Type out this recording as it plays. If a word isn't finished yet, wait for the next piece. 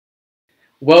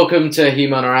Welcome to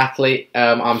Human or Athlete.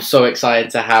 I'm so excited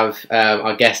to have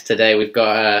our guest today. We've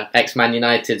got ex-Man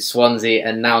United, Swansea,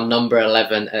 and now number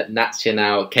 11 at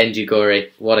Nacional, Kenji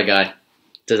Gorré. What a guy.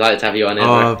 Delighted to have you on here,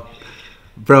 bro.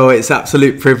 Bro, it's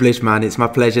absolute privilege, man. It's my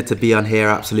pleasure to be on here.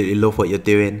 I absolutely love what you're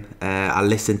doing. I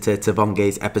listened to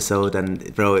Tavonge's episode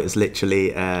and, bro, it was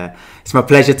literally... it's my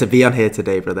pleasure to be on here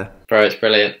today, brother. Bro, it's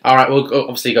brilliant. All right, we'll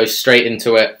obviously go straight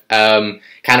into it.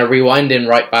 Kind of rewinding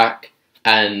right back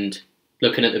and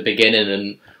looking at the beginning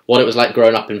and what it was like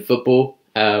growing up in football,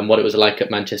 what it was like at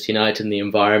Manchester United and the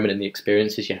environment and the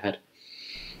experiences you had.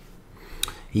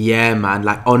 Yeah, man.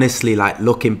 Like, honestly, like,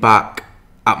 looking back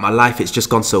at my life, it's just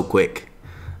gone so quick.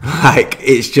 Like,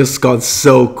 it's just gone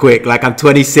so quick. Like, I'm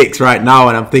 26 right now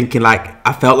and I'm thinking, like,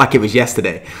 I felt like it was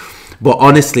yesterday. But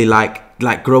honestly,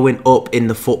 like growing up in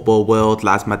the football world,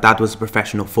 like, my dad was a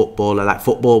professional footballer. Like,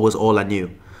 football was all I knew.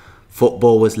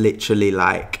 Football was literally,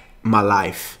 like, my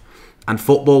life. And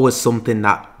football was something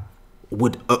that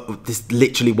would, this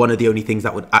literally one of the only things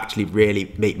that would actually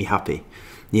really make me happy.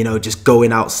 You know, just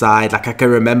going outside. Like, I can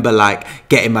remember, like,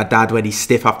 getting my dad when he's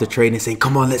stiff after training saying,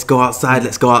 come on, let's go outside,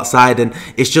 let's go outside. And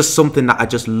it's just something that I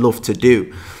just love to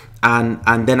do.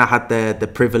 And then I had the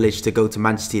privilege to go to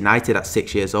Manchester United at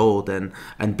 6 years old and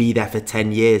be there for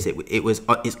 10 years.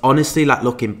 It's honestly, like,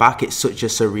 looking back, it's such a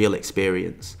surreal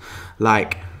experience.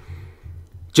 Like,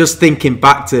 just thinking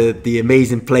back to the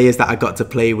amazing players that I got to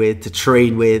play with, to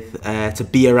train with, to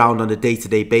be around on a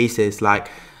day-to-day basis, like,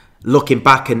 looking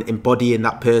back and embodying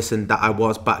that person that I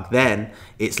was back then,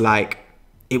 it's like,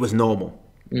 it was normal.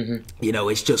 Mm-hmm. You know,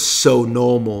 it's just so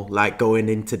normal, like going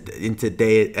into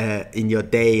day in your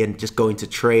day and just going to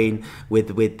train with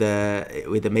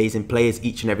amazing players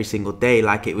each and every single day.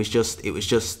 Like, it was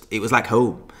like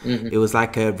home. Mm-hmm. It was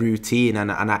like a routine,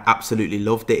 and I absolutely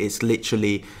loved it. It's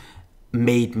literally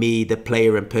made me the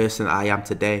player and person I am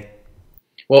today.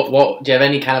 What do you have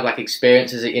any kind of like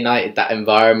experiences at United, that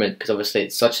environment? Because obviously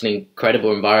it's such an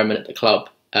incredible environment at the club,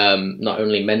 not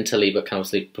only mentally but kind of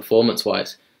obviously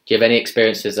performance-wise. Do you have any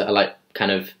experiences that are like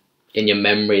kind of in your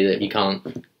memory that you can't,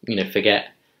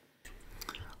 forget?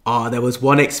 Oh, there was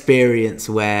one experience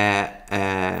where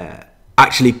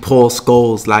actually Paul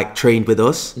Scholes like trained with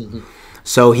us. Mm-hmm.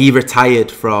 So he retired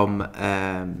from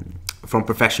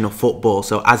professional football.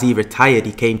 So as he retired,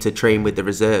 he came to train with the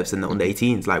reserves and the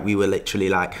under-18s. Like, we were literally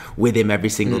like with him every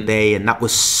single day, and that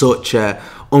was such a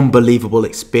unbelievable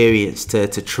experience to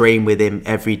train with him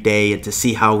every day and to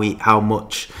see how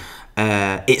much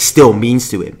it still means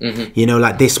to him. Mm-hmm. You know,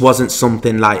 like, this wasn't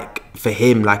something like for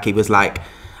him, like, it was like,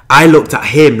 I looked at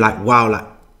him like, wow, like,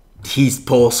 he's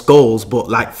Paul Scholes, but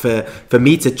like for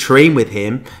me to train with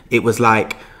him, it was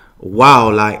like,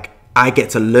 wow, like, I get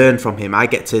to learn from him. I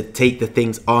get to take the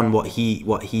things on what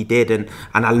he did, and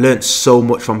I learned so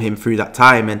much from him through that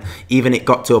time. And even it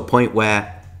got to a point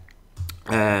where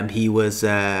he was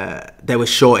there was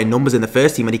short in numbers in the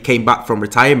first team, and he came back from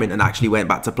retirement and actually went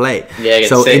back to play. Yeah,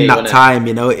 so in that time,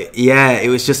 it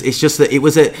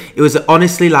was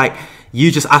honestly, like,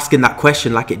 you just asking that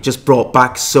question, like, it just brought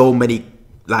back so many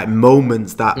like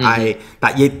moments that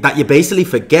that you basically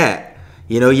forget.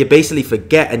 You know, you basically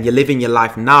forget, and you're living your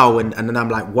life now, and then I'm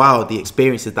like, wow, the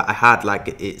experiences that I had,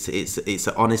 like, it's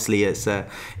honestly, it's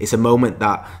a moment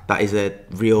that is a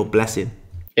real blessing.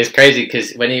 It's crazy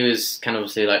because when he was kind of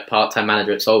obviously like part-time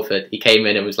manager at Salford, he came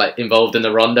in and was like involved in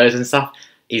the rondos and stuff.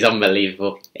 He's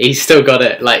unbelievable. He's still got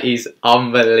it. Like, he's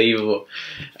unbelievable.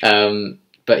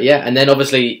 But yeah, and then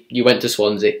obviously you went to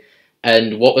Swansea,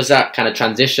 and what was that kind of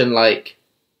transition like?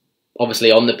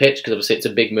 Obviously on the pitch, because obviously it's a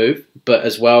big move, but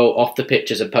as well off the pitch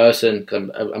as a person.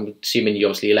 I'm assuming you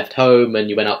obviously left home and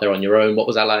you went out there on your own. What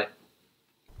was that like?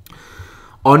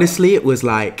 Honestly, it was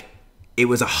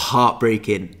a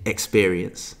heartbreaking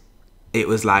experience. It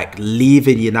was like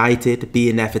leaving United,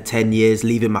 being there for 10 years,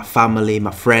 leaving my family,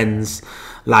 my friends.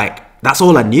 Like, that's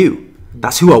all I knew.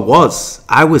 That's who I was.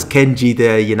 I was Kenji,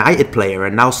 the United player,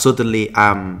 and now suddenly, who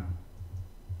am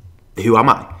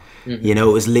I? Mm-hmm. You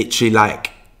know, it was literally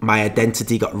like my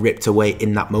identity got ripped away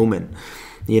in that moment,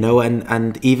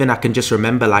 and even I can just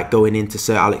remember like going into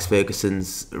Sir Alex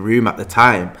Ferguson's room at the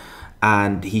time,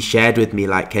 and he shared with me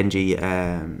like, Kenji,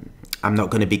 I'm not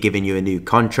going to be giving you a new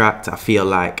contract. I feel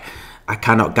like I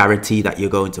cannot guarantee that you're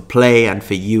going to play, and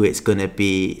for you it's going to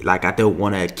be like, I don't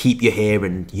want to keep you here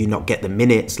and you not get the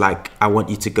minutes. Like, I want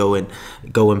you to go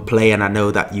and play, and I know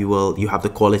that you have the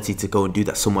quality to go and do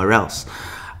that somewhere else.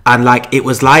 And like, it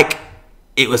was like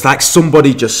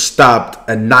somebody just stabbed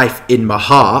a knife in my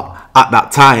heart at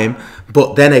that time.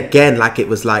 But then again, like, it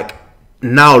was like,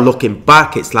 now looking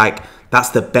back, it's like, that's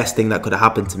the best thing that could have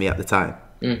happened to me at the time.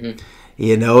 Mm-hmm.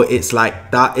 You know, it's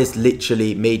like that is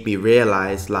literally made me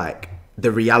realize like the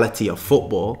reality of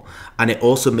football, and it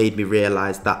also made me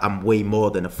realize that I'm way more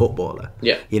than a footballer.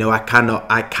 Yeah. You know, I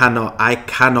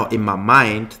cannot in my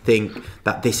mind think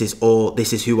that this is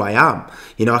who I am.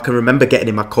 You know, I can remember getting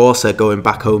in my Corsa, going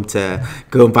back home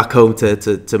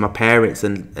to my parents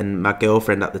and my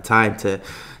girlfriend at the time to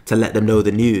let them know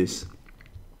the news.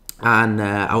 And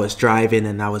I was driving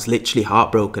and I was literally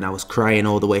heartbroken. I was crying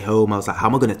all the way home. I was like, how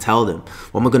am I going to tell them?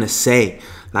 What am I going to say?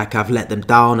 Like, I've let them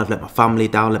down. I've let my family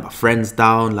down, let my friends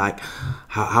down. Like,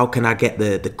 how can I get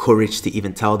the courage to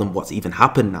even tell them what's even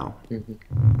happened now?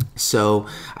 Mm-hmm. So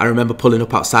I remember pulling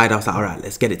up outside. I was like, all right,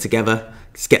 let's get it together.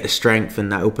 Let's get the strength.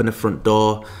 And I opened the front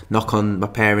door, knock on my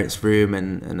parents' room.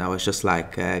 And I was just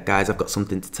like, guys, I've got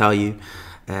something to tell you.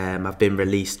 I've been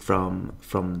released from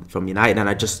United, and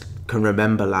I just can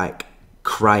remember like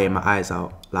crying my eyes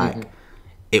out, like mm-hmm.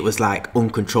 It was like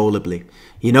uncontrollably,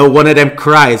 you know, one of them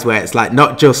cries where it's like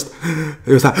not just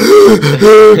it was like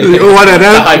one of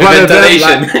them, like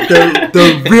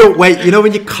the real weight, you know,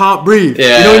 when you can't breathe, you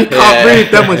know, when you can't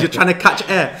breathe, then when you're trying to catch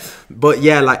air. But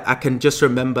yeah, like I can just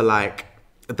remember like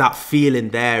that feeling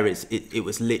there it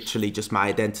was literally just my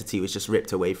identity was just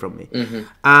ripped away from me. Mm-hmm.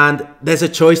 And there's a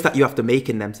choice that you have to make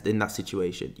in that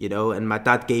situation, you know. And my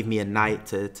dad gave me a night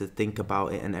to think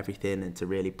about it and everything and to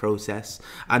really process.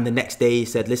 And the next day he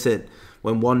said, listen,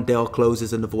 when one door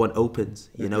closes, another one opens.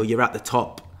 You know, you're at the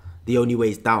top. The only way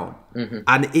is down. Mm-hmm.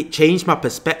 And it changed my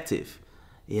perspective.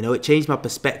 You know, it changed my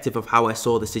perspective of how I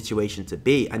saw the situation to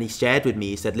be. And he shared with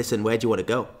me, he said, listen, where do you want to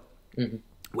go? Mm-hmm.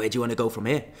 Where do you want to go from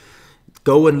here?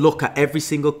 Go and look at every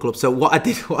single club. So what I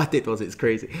did was, it's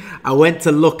crazy. I went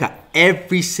to look at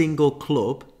every single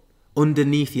club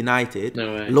underneath United,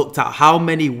 looked at how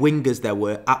many wingers there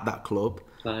were at that club.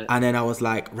 Right. And then I was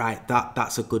like, right,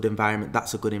 that's a good environment.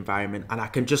 That's a good environment. And I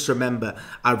can just remember,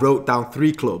 I wrote down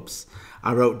 3 clubs.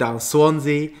 I wrote down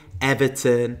Swansea,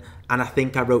 Everton, and I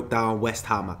think I wrote down West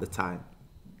Ham at the time.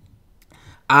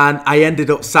 And I ended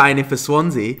up signing for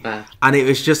Swansea. And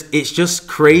it's just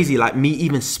crazy, like me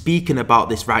even speaking about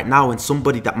this right now, and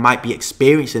somebody that might be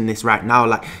experiencing this right now,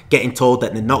 like getting told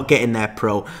that they're not getting their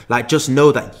pro, like just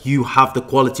know that you have the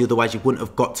quality, otherwise you wouldn't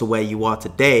have got to where you are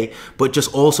today. But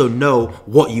just also know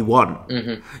what you want.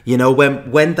 Mm-hmm. You know,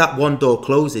 when that one door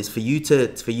closes, for you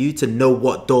to know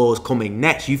what door is coming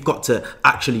next, you've got to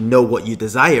actually know what you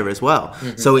desire as well.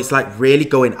 Mm-hmm. So it's like really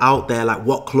going out there, like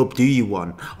what club do you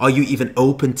want? Are you even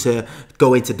open to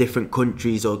go into different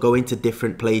countries or go into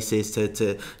different places,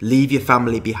 to leave your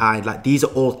family behind? Like these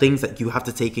are all things that you have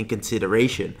to take in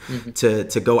consideration. Mm-hmm.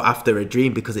 to go after a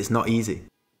dream, because it's not easy.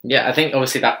 Yeah, I think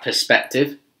obviously that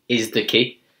perspective is the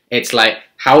key. It's like,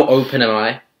 how open am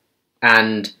I,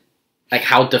 and like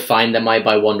how defined am I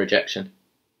by one rejection,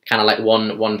 kind of like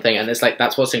one thing. And it's like,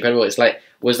 that's what's incredible. It's like,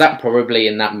 was that probably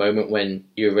in that moment when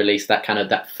you released that kind of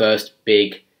that first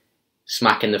big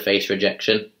smack in the face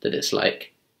rejection, that it's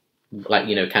like,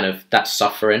 you know, kind of that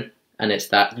suffering, and it's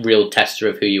that real tester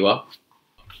of who you are?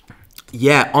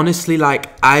 Yeah, honestly, like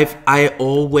I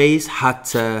always had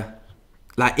to,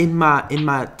 like in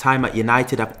my time at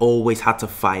United, I've always had to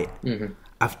fight. Mm-hmm.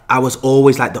 I was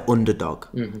always like the underdog.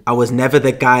 Mm-hmm. I was never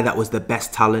the guy that was the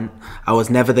best talent. I was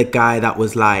never the guy that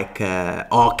was like,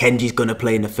 oh, Kenji's gonna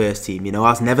play in the first team. You know, I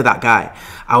was never that guy.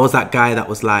 I was that guy that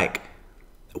was like,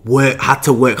 had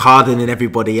to work harder than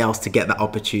everybody else to get that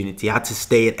opportunity. I had to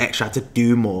stay in extra, I had to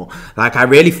do more. Like I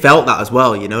really felt that as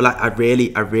well, you know, like I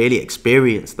really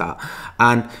experienced that.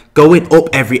 And going up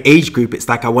every age group, it's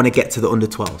like I want to get to the under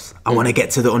 12s, I want to get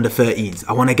to the under 13s,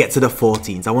 I want to get to the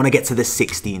 14s, I want to get to the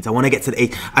 16s, I want to get to the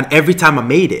 8s. And every time I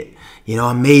made it, you know,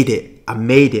 I made it, I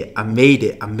did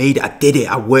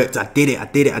it, I worked, I did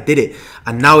it.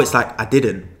 And now it's like I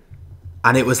didn't.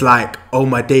 And it was like, oh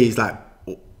my days, like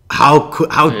how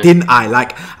didn't I?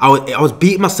 Like I was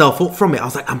beating myself up from it. I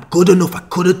was like, I'm good enough, I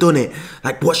could have done it.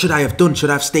 Like, what should I have done? Should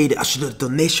I have stayed? I should have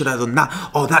done this, should I have done that?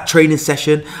 Oh, that training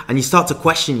session. And you start to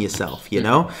question yourself, you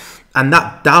know? And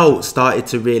that doubt started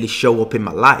to really show up in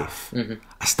my life. Mm-hmm.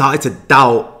 I started to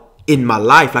doubt in my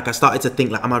life. Like I started to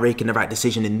think, like, am I making the right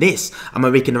decision in this? Am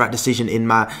I making the right decision in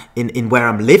where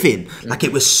I'm living? Mm-hmm. Like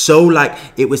it was so like,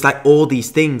 it was like all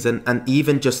these things. And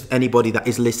even just anybody that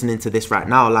is listening to this right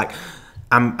now, like,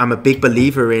 I'm a big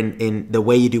believer in the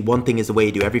way you do one thing is the way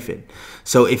you do everything.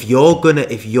 So if you're going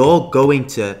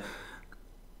to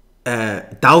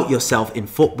doubt yourself in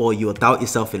football, you will doubt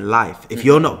yourself in life. If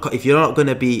you're not going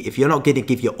to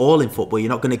give your all in football, you're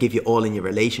not going to give your all in your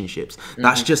relationships. Mm-hmm.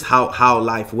 That's just how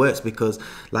life works, because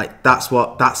like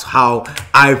that's how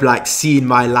I've like seen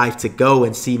my life to go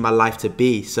and seen my life to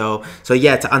be. So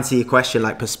yeah, to answer your question,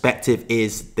 like perspective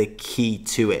is the key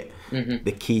to it.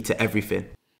 the key to everything.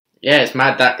 Yeah, it's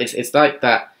mad that it's like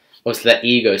that. Obviously, that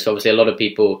ego. So obviously, a lot of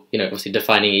people, obviously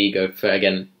defining ego for,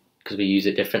 again, because we use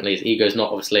it differently. Ego is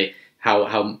not obviously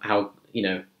how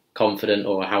confident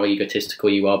or how egotistical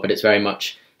you are, but it's very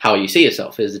much how you see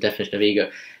yourself is the definition of ego.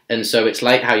 And so it's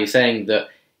like how you're saying that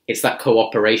it's that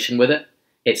cooperation with it.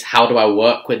 It's how do I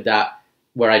work with that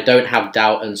where I don't have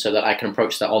doubt, and so that I can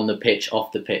approach that on the pitch,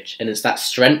 off the pitch. And it's that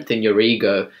strength in your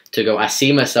ego to go, I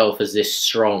see myself as this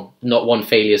strong. Not one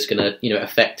failure is going to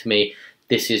affect me.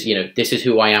 This is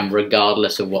who I am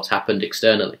regardless of what's happened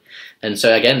externally. And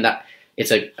so again, that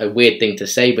it's a weird thing to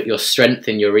say, but your strength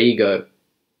in your ego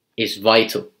is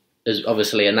vital, as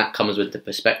obviously, and that comes with the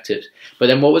perspectives. But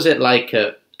then what was it like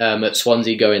at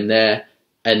Swansea going there,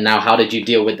 and now how did you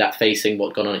deal with that facing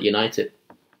what gone on at United?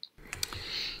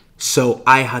 So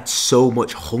I had so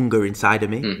much hunger inside of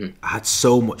me. Mm-hmm. I had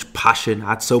so much passion. I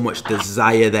had so much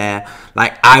desire there.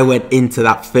 Like, I went into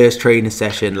that first training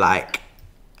session, like,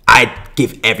 I'd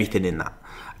give everything in that.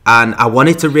 And I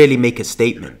wanted to really make a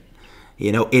statement,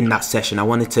 in that session. I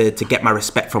wanted to get my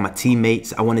respect from my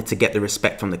teammates. I wanted to get the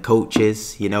respect from the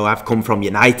coaches. I've come from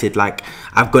United. Like,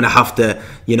 I'm going to have to,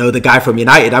 the guy from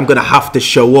United, I'm going to have to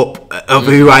show up of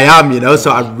who I am, So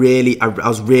I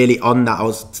was really on that. I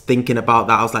was thinking about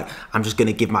that. I was like, I'm just going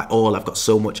to give my all. I've got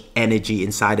so much energy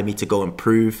inside of me to go and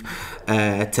prove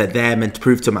to them and to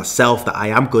prove to myself that I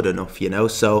am good enough,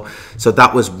 So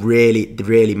that was really,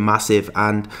 really massive.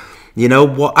 And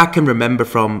what I can remember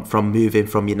from moving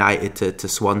from United to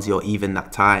Swansea, or even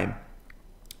that time,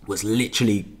 was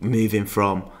literally moving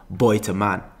from boy to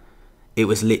man. It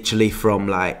was literally from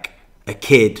like a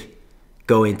kid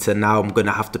going to, now I'm going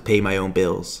to have to pay my own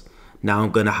bills. Now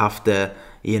I'm going to have to,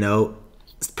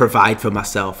 provide for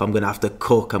myself. I'm going to have to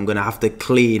cook. I'm going to have to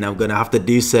clean. I'm going to have to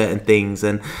do certain things.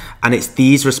 And it's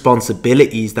these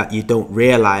responsibilities that you don't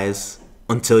realize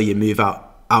until you move out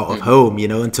of home,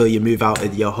 until you move out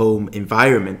of your home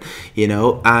environment,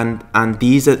 and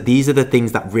these are the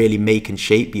things that really make and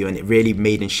shape you. And it really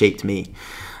made and shaped me.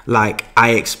 Like,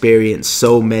 I experienced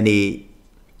so many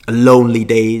lonely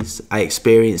days. I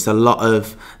experienced a lot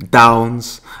of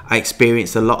downs. I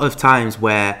experienced a lot of times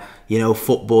where,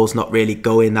 football's not really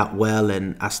going that well,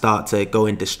 and I start to go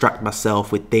and distract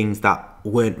myself with things that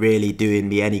weren't really doing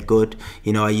me any good.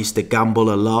 I used to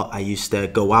gamble a lot. I used to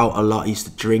go out a lot. I used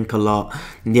to drink a lot.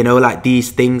 Like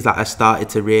these things that I started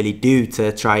to really do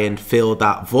to try and fill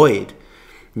that void,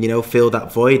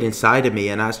 inside of me.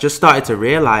 And I just started to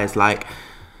realize, like,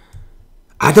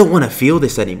 I don't want to feel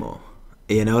this anymore.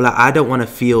 Like, I don't want to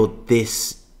feel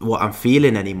this, what I'm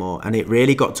feeling anymore. And it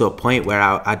really got to a point where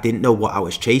I didn't know what I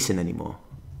was chasing anymore.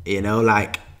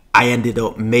 Like, I ended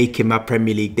up making my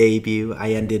Premier League debut.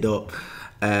 I ended up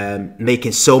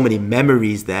making so many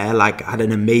memories there. Like, I had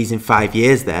an amazing 5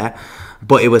 years there.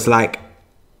 But it was like,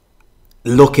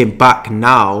 looking back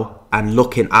now and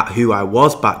looking at who I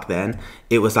was back then,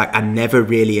 it was like I never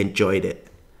really enjoyed it.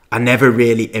 I never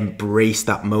really embraced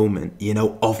that moment,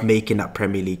 of making that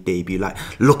Premier League debut. Like,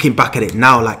 looking back at it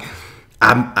now, like,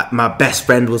 my best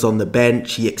friend was on the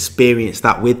bench. He experienced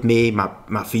that with me.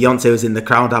 My fiance was in the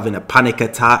crowd having a panic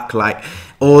attack. Like,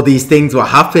 all these things were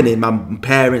happening. My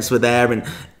parents were there, and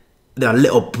their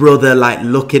little brother, like,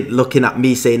 looking at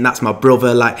me saying, that's my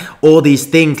brother. Like, all these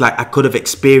things, like, I could have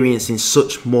experienced in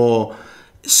such a more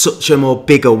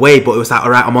bigger way. But it was like, all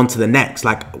right, I'm on to the next.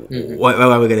 Like, where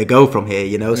are we going to go from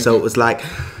here? So it was like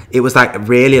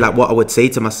really, like, what I would say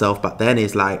to myself back then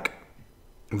is, like,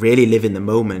 really live in the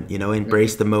moment,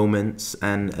 embrace the moments,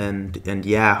 and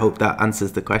yeah, I hope that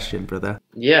answers the question, brother.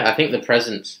 Yeah, I think the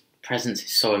presence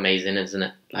is so amazing, isn't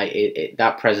it? Like,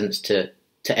 that presence to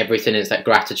everything is that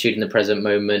gratitude in the present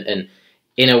moment. And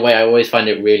in a way, I always find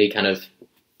it really kind of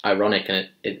ironic, and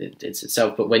it's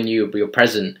itself. But when you're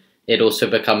present, it also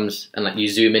becomes, and like you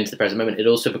zoom into the present moment, it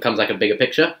also becomes like a bigger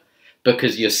picture,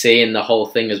 because you're seeing the whole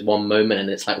thing as one moment, and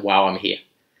it's like, wow, I'm here,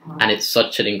 and it's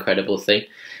such an incredible thing.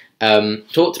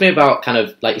 Talk to me about, kind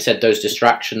of, like you said, those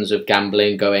distractions of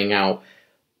gambling, going out,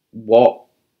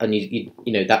 and you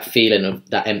that feeling of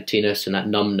that emptiness and that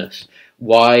numbness.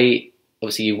 Why,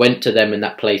 obviously, you went to them in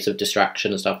that place of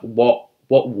distraction and stuff. What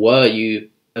were you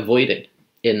avoiding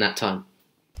in that time?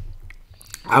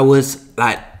 I was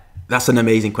like, that's an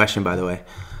amazing question, by the way.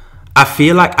 I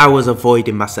feel like I was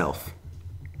avoiding myself.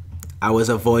 I was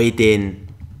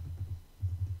avoiding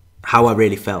how I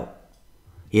really felt.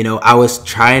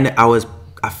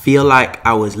 I feel like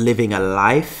I was living a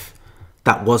life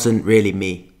that wasn't really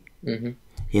me.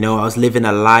 Mm-hmm. I was living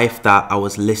a life that I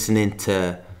was listening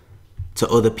to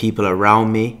other people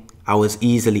around me. I was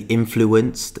easily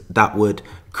influenced, that would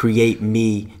create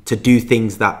me to do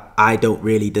things that I don't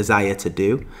really desire to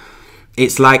do.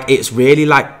 it's like, it's really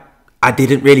like, I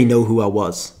didn't really know who I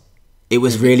was. It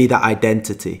was really that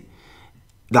identity.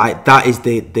 Like, that is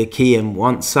the key. And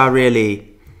once I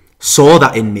really saw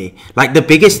that in me, like, the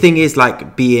biggest thing is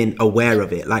like being aware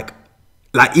of it. Like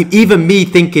even me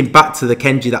thinking back to the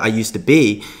Kenji that I used to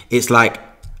be, it's like,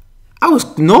 I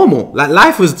was normal. Like,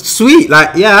 life was sweet.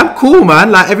 Like, yeah, I'm cool,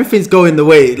 man. Like, everything's going the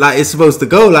way like it's supposed to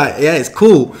go. Like, yeah, it's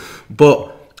cool.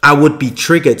 But I would be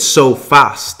triggered so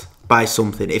fast by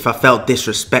something. If I felt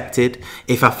disrespected,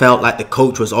 if I felt like the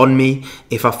coach was on me,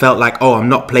 if I felt like, oh, I'm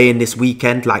not playing this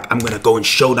weekend, like, I'm going to go and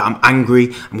show that I'm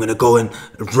angry. I'm going to go and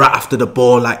rat after the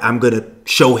ball. Like, I'm going to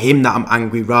show him that I'm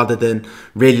angry, rather than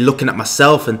really looking at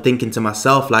myself and thinking to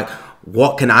myself, like,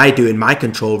 what can I do in my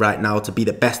control right now to be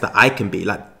the best that I can be?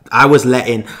 Like, I was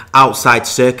letting outside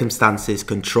circumstances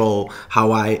control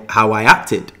how I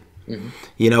acted,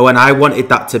 you know, and I wanted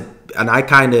that to, and I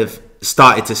kind of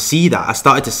started to see that. I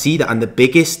started to see that. And the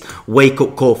biggest wake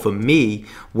up call for me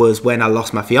was when I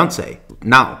lost my fiance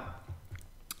now.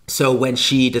 So when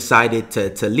she decided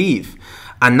to leave,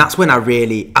 and that's when I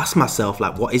really asked myself,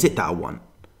 like, what is it that I want?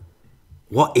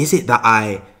 What is it who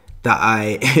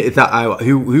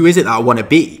is it that I want to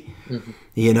be?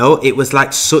 You know, it was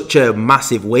like such a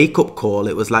massive wake up call.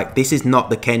 It was like, this is not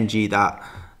the Kenji that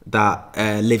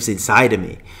lives inside of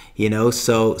me. You know,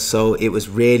 so it was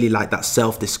really like that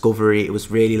self-discovery. It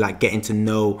was really like getting to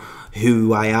know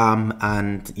who I am.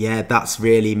 And yeah, that's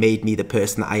really made me the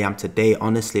person that I am today,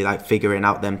 honestly, like figuring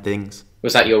out them things.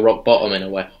 Was that your rock bottom in a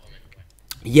way?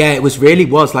 Yeah, it was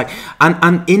like,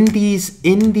 and in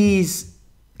these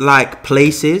like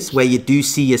places where you do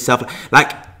see yourself,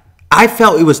 like, I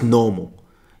felt it was normal.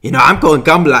 You know, I'm going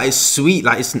gambling, like, it's sweet,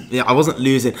 like, it's, you know, I wasn't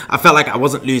losing. I felt like I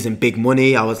wasn't losing big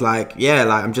money. I was like, yeah,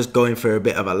 like, I'm just going for a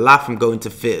bit of a laugh. I'm going to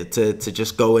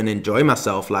just go and enjoy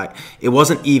myself. Like, it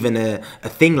wasn't even a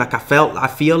thing. Like, I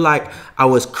feel like I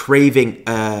was craving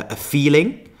a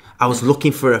feeling. I was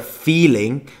looking for a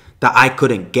feeling that I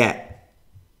couldn't get.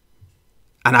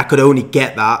 And I could only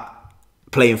get that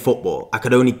playing football. I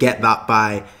could only get that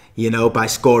by, you know, by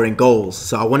scoring goals.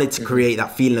 So I wanted to create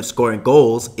that feeling of scoring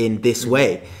goals in this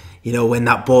way. You know, when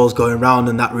that ball's going around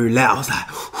and that roulette, I was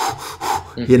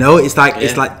like, you know, it's like,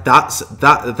 it's like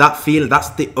that feeling. That's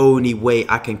the only way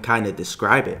I can kind of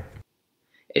describe it.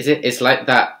 It's like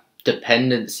that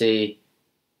dependency.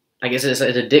 I guess it's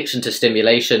an addiction to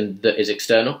stimulation that is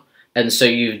external. And so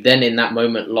you've then in that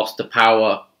moment lost the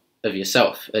power of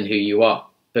yourself and who you are,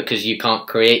 because you can't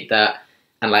create that.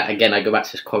 And like, again, I go back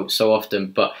to this quote so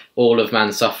often, but all of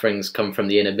man's sufferings come from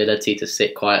the inability to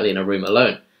sit quietly in a room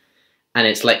alone. And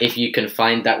it's like, if you can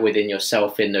find that within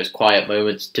yourself in those quiet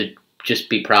moments, to just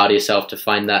be proud of yourself, to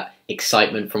find that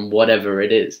excitement from whatever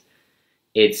it is,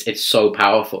 it's so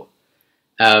powerful.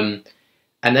 And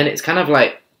then it's kind of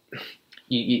like,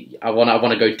 I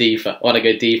want to go deeper. I want to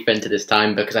go deeper into this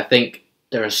time, because I think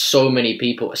there are so many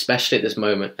people, especially at this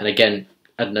moment. And again,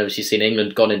 I don't know if you've seen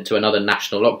England gone into another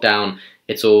national lockdown.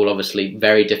 It's all obviously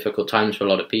very difficult times for a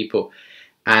lot of people.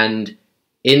 And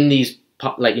in these,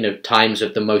 like, you know, times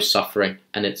of the most suffering,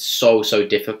 and it's so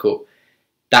difficult,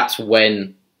 that's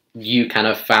when you kind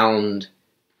of found,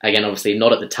 again, obviously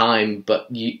not at the time,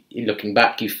 but you looking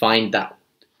back, you find that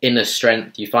inner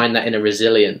strength, you find that inner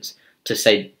resilience to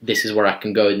say, this is where I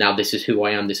can go now, this is who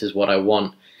I am, this is what I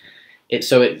want.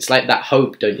 It's like that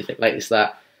hope, don't you think? Like, it's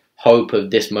that hope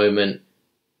of this moment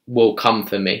will come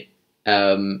for me,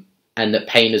 and that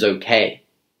pain is okay.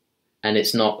 And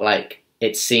it's not like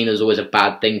it's seen as always a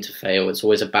bad thing to fail. It's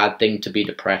always a bad thing to be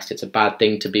depressed. It's a bad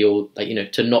thing to be all, like, you know,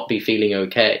 to not be feeling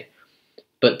okay.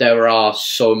 But there are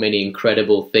so many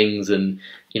incredible things, and,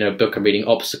 you know, book I'm reading,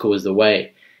 Obstacle is the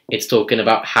Way. It's talking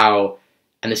about how,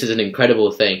 and this is an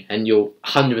incredible thing, and you'll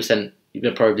 100%,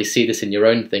 you'll probably see this in your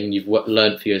own thing, you've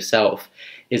learned for yourself,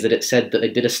 is that it said that they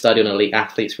did a study on elite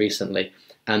athletes recently,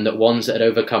 and that ones that had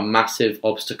overcome massive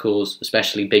obstacles,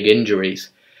 especially big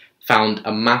injuries, found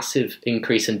a massive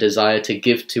increase in desire to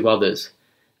give to others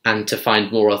and to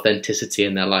find more authenticity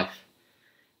in their life.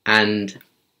 And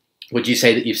would you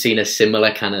say that you've seen a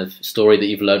similar kind of story that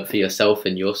you've learned for yourself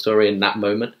in your story in that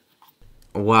moment?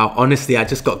 Wow, honestly, I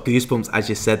just got goosebumps as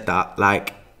you said that.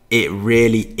 Like, it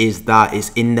really is that. It's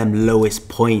in them lowest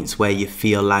points where you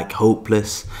feel like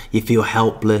hopeless, you feel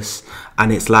helpless,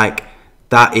 and it's like,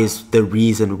 that is the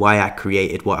reason why I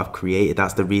created what I've created.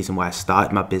 That's the reason why I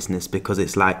started my business, because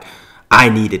it's like, I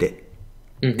needed it.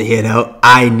 You know,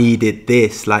 I needed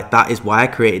this. Like, that is why I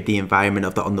created the environment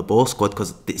of the On The Ball squad,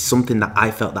 because it's something that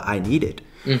I felt that I needed.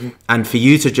 And for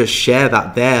you to just share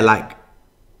that there, like,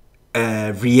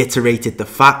 reiterated the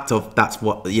fact of that's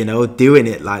what, you know, doing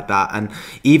it like that. And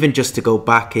even just to go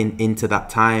back into that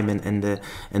time and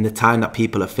the time that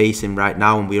people are facing right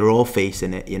now, and we're all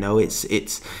facing it, you know,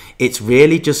 it's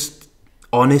really just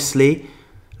honestly,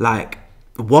 like,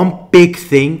 one big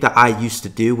thing that I used to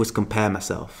do was compare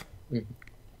myself.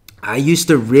 I used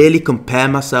to really compare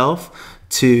myself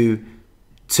to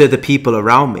the people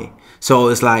around me. So it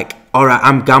was like, all right,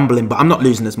 I'm gambling, but I'm not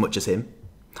losing as much as him.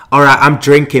 All right, I'm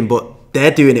drinking, but they're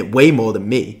doing it way more than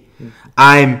me.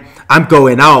 I'm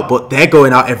going out, but they're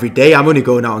going out every day. I'm only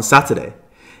going out on Saturday.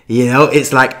 You know,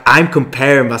 it's like I'm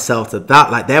comparing myself to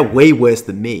that. Like, they're way worse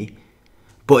than me.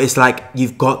 But it's like,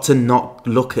 you've got to not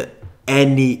look at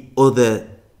any other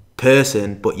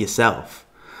person but yourself,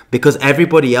 because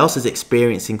everybody else is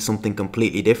experiencing something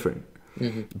completely different.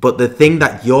 But the thing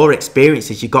that you're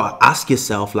experiencing is, you got to ask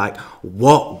yourself, like,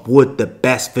 what would the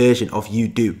best version of you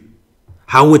do?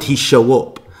 How would he show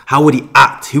up? How would he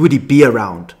act? Who would he be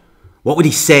around? What would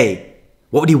he say?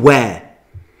 What would he wear?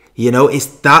 You know, it's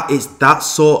that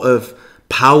sort of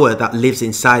power that lives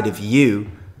inside of you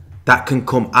that can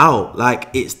come out. Like,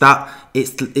 it's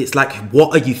like,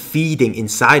 what are you feeding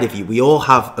inside of you? We all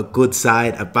have a good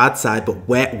side, a bad side, but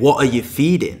what are you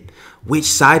feeding? Which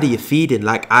side are you feeding?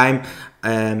 Like, I'm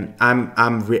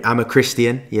a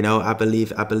Christian, you know, I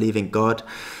believe in God,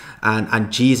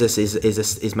 and Jesus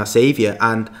is my savior.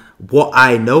 And what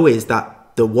I know is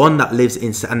that the one that lives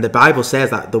inside, and the Bible says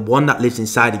that the one that lives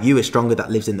inside of you is stronger that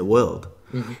lives in the world.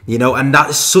 You know, and that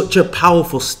is such a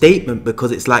powerful statement,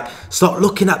 because it's like, stop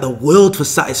looking at the world for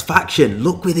satisfaction.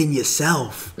 Look within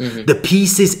yourself. The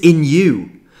peace is in you.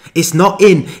 It's not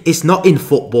in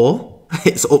football.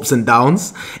 It's ups and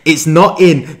downs. It's not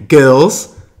in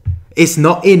girls. It's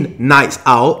not in nights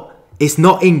out. It's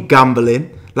not in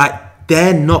gambling. Like,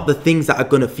 they're not the things that are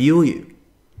going to fuel you.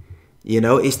 You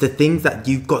know, it's the things that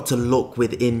you've got to look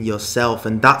within yourself.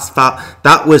 And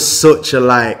that was such a,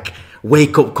 like,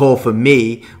 wake up call for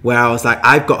me, where I was like,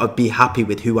 I've got to be happy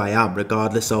with who I am,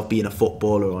 regardless of being a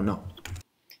footballer or not.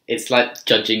 It's like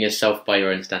judging yourself by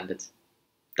your own standards.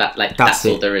 That's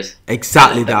all there is.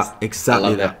 Exactly that.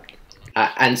 Exactly that.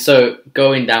 And so,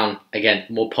 going down again,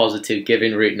 more positive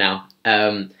giving route now.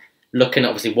 Looking at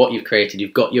obviously what you've created,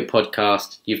 you've got your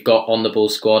podcast, you've got On the Ball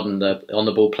Squad and the On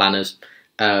the Ball Planners,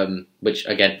 which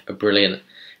again are brilliant.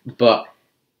 But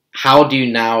how do you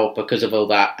now, because of all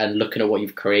that and looking at what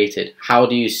you've created, how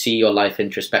do you see your life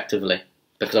introspectively?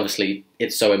 Because obviously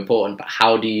it's so important, but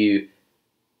how do you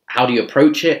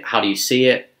approach it? How do you see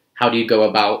it? How do you go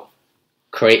about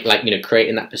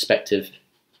creating that perspective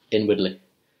inwardly?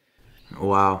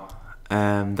 Wow,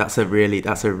 that's a really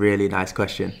nice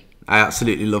question. I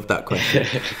absolutely love that question.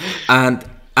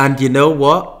 and you know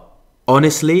what?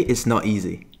 Honestly, it's not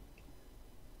easy.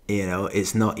 You know,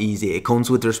 it's not easy. It comes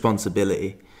with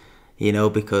responsibility. You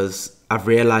know, because I've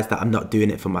realized that I'm not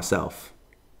doing it for myself.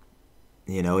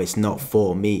 You know, it's not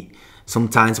for me.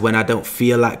 Sometimes when I don't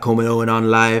feel like coming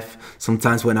on live,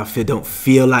 sometimes when I don't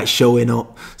feel like showing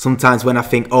up, sometimes when I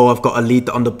think, oh, I've got to lead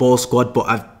On the Ball Squad, but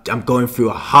I'm going through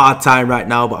a hard time right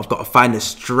now, but I've got to find the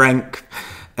strength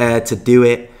to do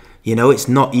it. You know, it's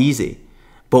not easy.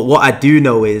 But what I do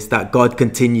know is that God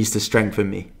continues to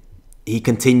strengthen me. He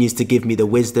continues to give me the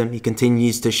wisdom. He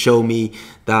continues to show me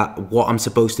that what I'm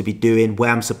supposed to be doing, where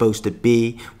I'm supposed to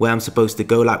be, where I'm supposed to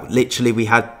go. Like, literally, we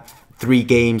had 3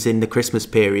 games in the Christmas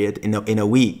period in a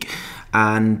week.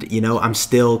 And, you know, I'm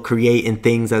still creating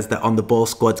things as the On the Ball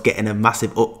Squad's getting a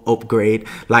massive upgrade.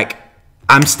 Like,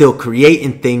 I'm still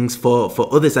creating things for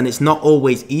others. And it's not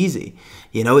always easy.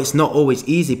 You know, it's not always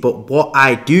easy. But what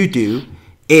I do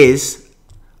is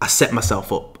I set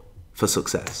myself up for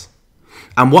success.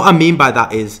 And what I mean by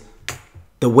that is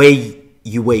the way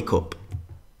you wake up.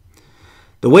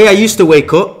 The way I used to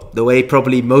wake up, the way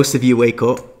probably most of you wake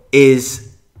up,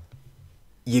 is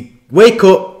you wake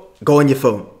up, go on your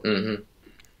phone.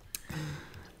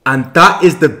 And that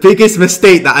is the biggest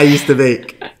mistake that I used to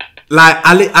make. Like,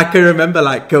 I can remember,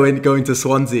 like, going to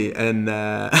Swansea, and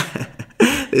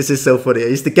this is so funny. I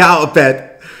used to get out of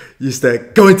bed, used to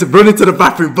run into the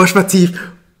bathroom, brush my teeth,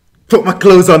 put my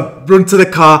clothes on, run to the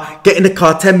car, get in the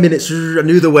car 10 minutes,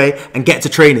 another way, and get to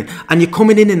training. And you're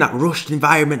coming in that rushed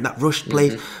environment, that rushed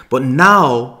place. But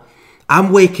now,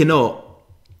 I'm waking up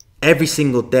every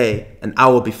single day an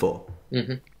hour before.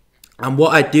 And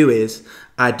what I do is,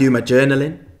 I do my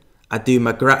journaling, I do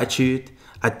my gratitude,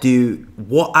 I do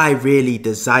what I really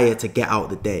desire to get out of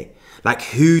the day. Like,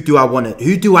 who do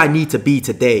I need to be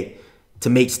today to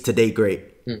make today great?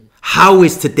 How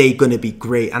is today going to be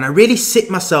great? And I really sit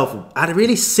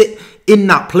in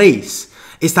that place.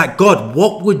 It's like, God,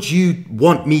 what would you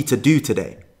want me to do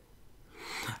today?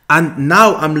 And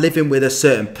now I'm living with a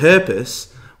certain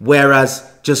purpose, whereas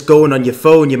just going on your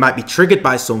phone, you might be triggered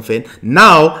by something.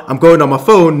 Now I'm going on my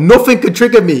phone, nothing can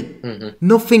trigger me.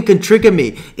 Nothing can trigger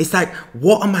me. It's like,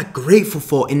 what am I grateful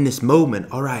for in this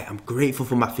moment? All right, I'm grateful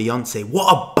for my fiance.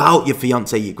 What about your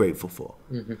fiance you're grateful for?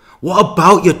 What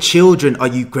about your children are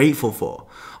you grateful for?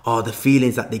 Oh, the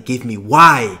feelings that they give me.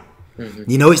 Why?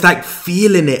 You know, it's like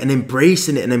feeling it and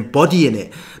embracing it and embodying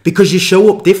it, because you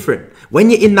show up different. When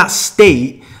you're in that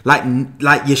state, like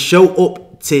you show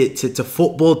up to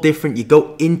football different, you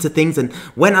go into things, and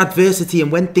when adversity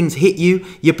and when things hit you,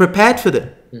 you're prepared for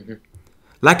them.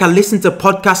 Like I listen to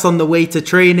podcasts on the way to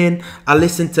training, I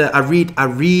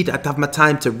read, I have my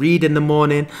time to read in the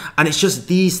morning, and it's just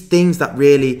these things that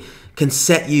really can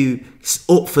set you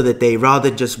up for the day, rather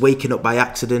than just waking up by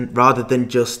accident, rather than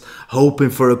just hoping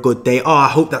for a good day. Oh, I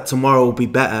hope that tomorrow will be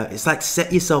better. It's like,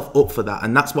 set yourself up for that.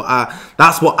 And that's what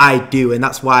I do. And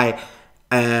that's why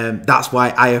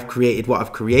I have created what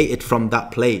I've created from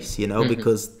that place, you know,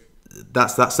 because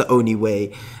that's the only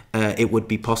way it would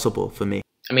be possible for me.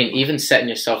 I mean, even setting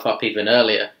yourself up even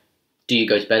earlier. Do you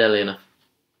go to bed early enough?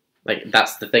 Like,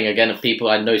 that's the thing again of people.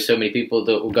 I know so many people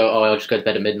that will go, oh, I'll just go to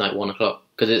bed at midnight, 1 o'clock,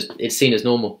 because it's seen as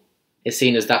normal. It's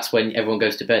seen as that's when everyone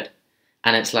goes to bed.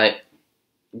 And it's like,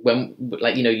 when,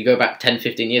 like, you know, you go back 10,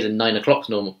 15 years and 9 o'clock's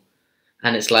normal.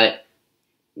 And it's like,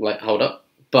 hold up.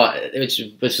 But which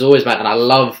is always mad. And I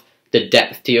love the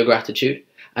depth to your gratitude.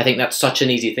 I think that's such an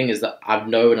easy thing, is that I've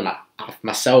known, and I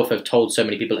myself have told so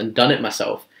many people and done it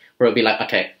myself, where it'll be like,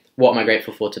 okay, what am I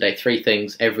grateful for today? 3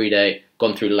 things every day,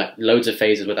 gone through like loads of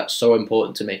phases where that's so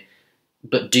important to me.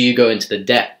 But do you go into the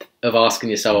depth of asking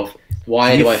yourself,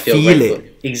 why do I feel grateful?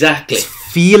 Exactly. It's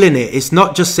feeling it. It's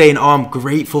not just saying, oh, I'm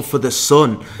grateful for the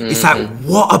sun. It's like,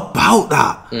 what about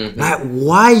that? Like,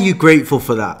 why are you grateful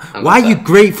for that? Why are you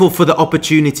grateful for the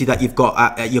opportunity that you've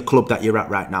got at your club that you're at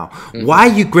right now? Why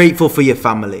are you grateful for your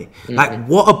family? Like,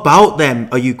 what about them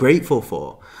are you grateful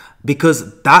for?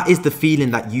 Because that is the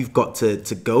feeling that you've got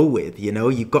to go with, you know?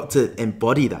 You've got to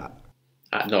embody that.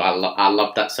 No, I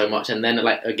love that so much. And then,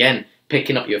 like, again,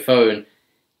 picking up your phone,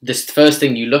 this first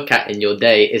thing you look at in your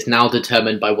day is now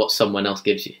determined by what someone else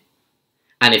gives you.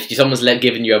 And if someone's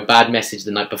given you a bad message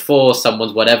the night before,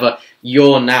 someone's whatever,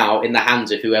 you're now in the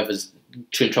hands of whoever's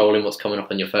controlling what's coming up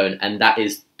on your phone. And that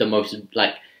is the most,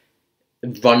 like,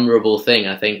 vulnerable thing,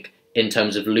 I think, in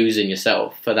terms of losing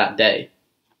yourself for that day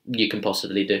you can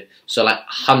possibly do. So, like,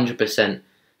 100%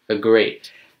 agree.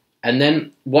 And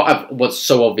then what's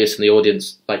so obvious in the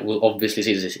audience, like, will obviously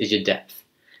see this, is your depth.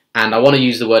 And I want to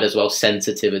use the word as well,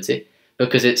 sensitivity,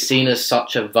 because it's seen as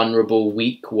such a vulnerable,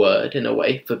 weak word in a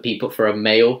way for people, for a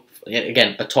male,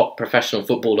 again, a top professional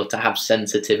footballer to have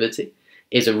sensitivity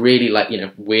is a really, like, you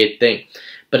know, weird thing.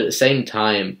 But at the same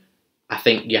time, I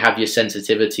think you have your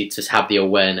sensitivity to have the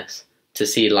awareness, to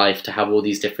see life, to have all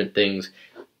these different things.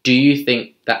 Do you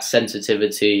think that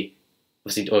sensitivity,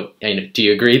 obviously, or, you know, do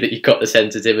you agree that you've got the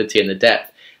sensitivity and the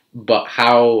depth? But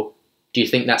how do you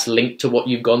think that's linked to what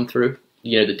you've gone through?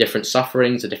 You know, the different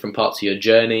sufferings, the different parts of your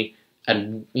journey,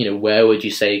 and, you know, where would you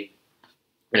say,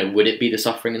 you know, would it be the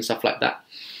suffering and stuff like that?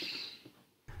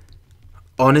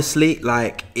 Honestly,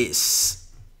 like, it's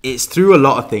through a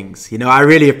lot of things. You know, I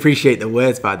really appreciate the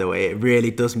words, by the way. It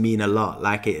really does mean a lot.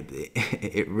 Like,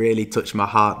 it really touched my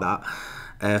heart that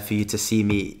for you to see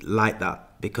me like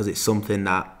that, because it's something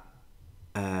that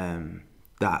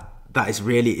that is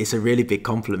really, it's a really big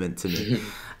compliment to me.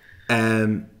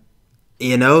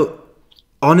 You know,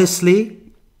 honestly,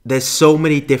 there's so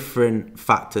many different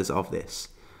factors of this.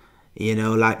 You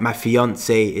know, like, my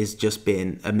fiance has just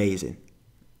been amazing.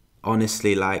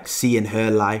 Honestly, like, seeing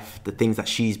her life, the things that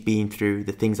she's been through,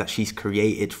 the things that she's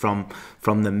created from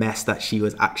the mess that she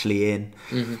was actually in,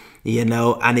 you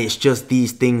know, and it's just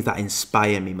these things that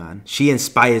inspire me, man. She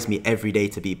inspires me every day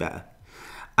to be better.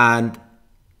 And,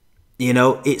 you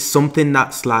know, it's something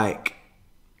that's, like,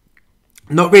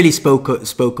 not really spoke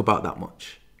about that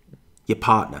much. Your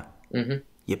partner.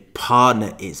 Your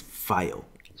partner is vital.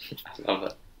 I love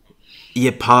it.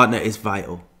 Your partner is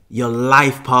vital. Your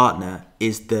life partner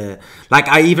is the, like,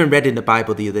 I even read in the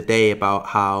Bible the other day about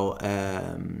how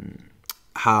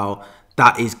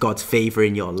that is God's favor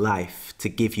in your life to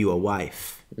give you a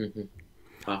wife.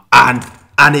 Wow.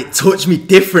 And it touched me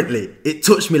differently. It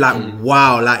touched me like,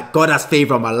 wow, like, God has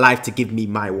favor on my life to give me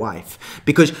my wife.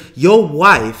 Because your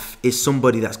wife is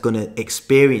somebody that's going to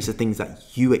experience the things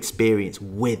that you experience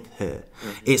with her.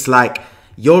 It's like,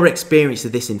 you're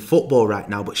experiencing this in football right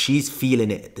now, but she's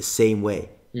feeling it the same way,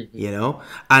 you know?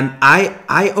 And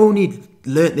I only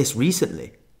learnt this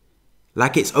recently.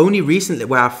 Like, it's only recently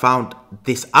where I found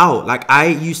this out. Like, I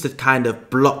used to kind of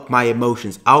block my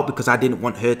emotions out because I didn't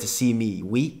want her to see me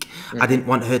weak. I didn't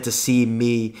want her to see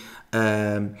me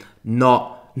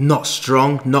not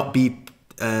strong, not be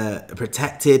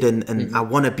protected, and I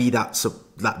want to be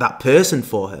that person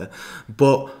for her.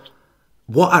 But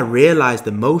what I realized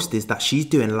the most is that she's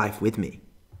doing life with me.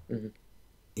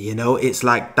 You know, it's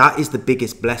like, that is the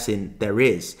biggest blessing there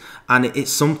is. And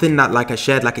it's something that, like I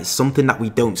shared, like, it's something that we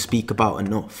don't speak about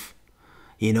enough.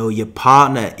 You know, your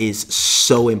partner is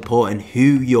so important. Who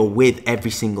you're with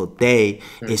every single day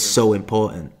is so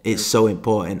important. It's so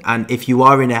important. And if you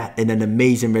are in an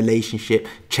amazing relationship,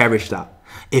 cherish that.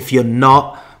 If you're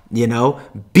not, you know,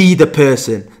 be the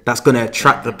person that's going to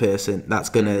attract the person that's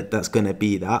gonna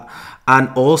be that. And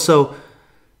also,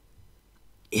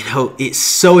 you know, it's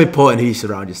so important who you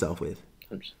surround yourself with.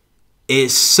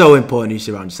 It's so important who you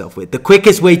surround yourself with. The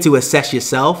quickest way to assess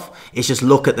yourself is just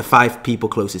look at the 5 people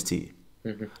closest to you.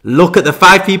 Look at the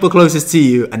 5 people closest to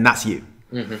you, and that's you.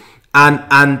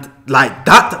 And like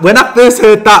that, when I first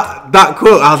heard that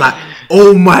quote, I was like,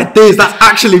 oh my days, that's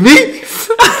actually me.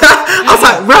 I was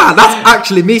like, right, that's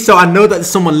actually me. So I know that there's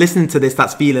someone listening to this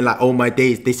that's feeling like, oh my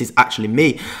days, this is actually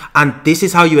me. And this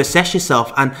is how you assess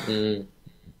yourself. And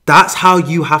that's how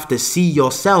you have to see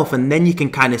yourself, and then you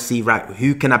can kind of see, right,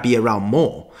 who can I be around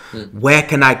more? Where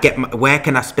can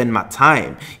I spend my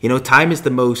time? You know, time is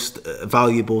the most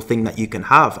valuable thing that you can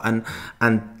have, and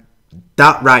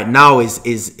that right now is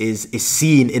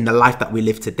seen in the life that we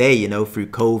live today. You know,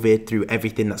 through COVID, through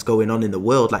everything that's going on in the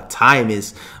world. Like, time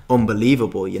is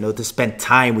unbelievable. You know, to spend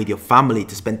time with your family,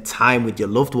 to spend time with your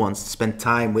loved ones, to spend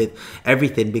time with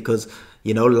everything, because,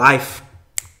 you know, life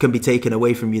can be taken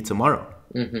away from you tomorrow.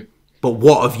 But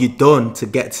what have you done to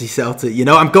get yourself to, you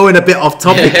know, I'm going a bit off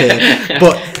topic here,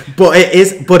 but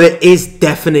it is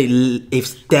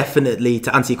definitely,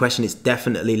 to answer your question, it's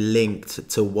definitely linked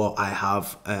to what I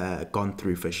have gone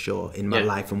through, for sure, in my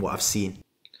life and what I've seen.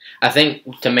 I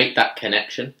think to make that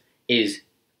connection is,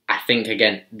 I think,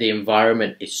 again, the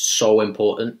environment is so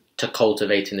important to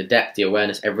cultivating the depth, the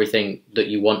awareness, everything that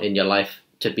you want in your life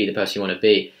to be the person you want to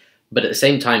be. But at the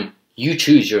same time, you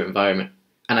choose your environment.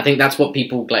 And I think that's what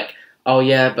people like, oh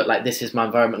yeah, but like, this is my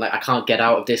environment. Like, I can't get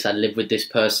out of this. I live with this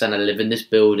person. I live in this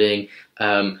building.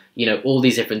 You know, all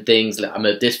these different things. Like, I'm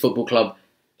at this football club.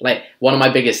 Like, one of my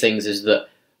biggest things is that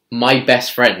my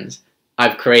best friends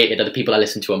I've created are the people I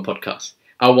listen to on podcasts.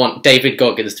 I want David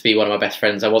Goggins to be one of my best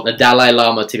friends. I want the Dalai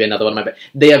Lama to be another one of my best.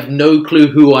 They have no clue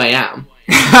who I am.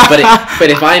 but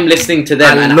if I'm listening to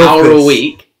them an hour a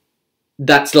week,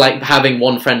 that's like having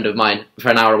one friend of mine for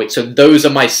an hour a week. So those are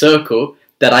my circle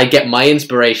that I get my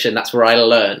inspiration. That's where I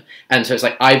learn. And so it's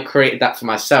like, I've created that for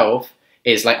myself.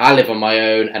 It's like, I live on my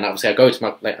own, and obviously I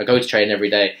go to train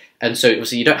every day. And so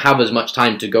obviously you don't have as much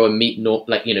time to go and meet,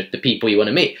 the people you want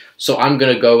to meet. So I'm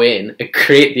going to go in and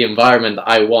create the environment that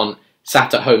I want,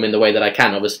 sat at home in the way that I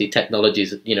can. Obviously technology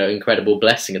is, incredible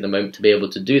blessing at the moment to be able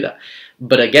to do that.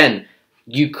 But again,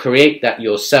 you create that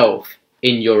yourself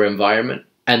in your environment,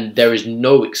 and there is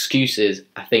no excuses,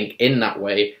 I think, in that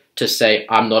way to say,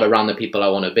 I'm not around the people I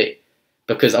want to be.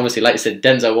 Because obviously, like I said,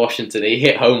 Denzel Washington, he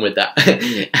hit home with that.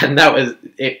 And that was,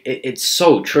 it's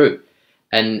so true.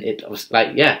 And it was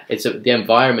like, the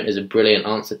environment is a brilliant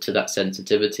answer to that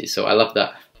sensitivity. So I love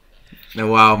that.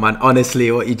 Wow, man.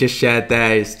 Honestly, what you just shared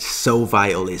there is so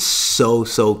vital. It's so,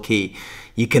 so key.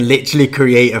 You can literally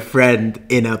create a friend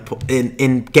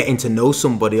in getting to know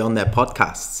somebody on their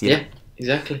podcasts. Yeah,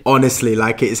 exactly. Honestly,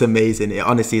 like, it's amazing. It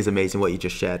honestly is amazing what you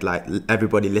just shared. Like,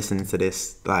 everybody listening to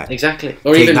this, like, exactly.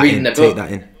 Or even reading their book.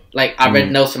 Like, I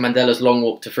read Nelson Mandela's Long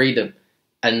Walk to Freedom,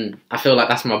 and I feel like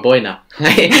that's my boy now.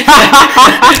 Like,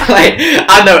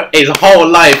 I know his whole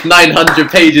life, 900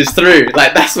 pages through.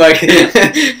 Like, that's like,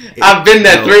 I've been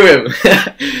there through him.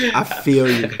 I feel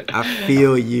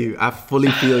you. I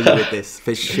fully feel you with this,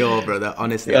 for sure, brother.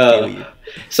 Honestly, I feel you.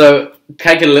 So,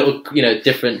 take a little,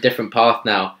 different path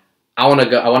now. I want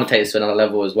to take this to another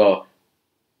level as well.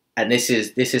 And this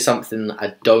is something that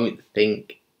I don't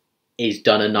think is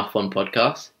done enough on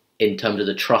podcasts, in terms of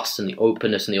the trust and the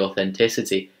openness and the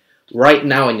authenticity. Right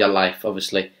now in your life,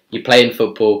 obviously, you're playing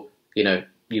football,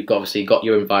 you've obviously got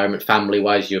your environment,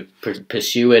 family-wise, you're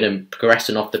pursuing and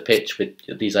progressing off the pitch with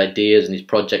these ideas and these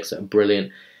projects that are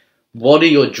brilliant. What are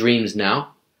your dreams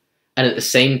now? And at the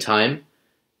same time,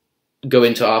 go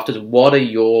into afterwards, what are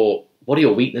your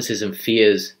weaknesses and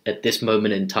fears at this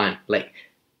moment in time? Like,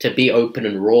 to be open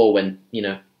and raw when,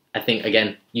 I think,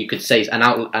 again, you could say, an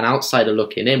outsider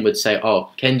looking in would say,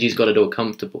 oh, Kenji's got it all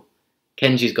comfortable.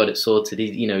 Kenji's got it sorted.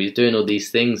 He's doing all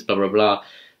these things, blah, blah, blah.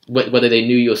 Whether they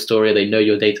knew your story, or they know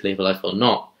your day-to-day life or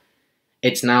not.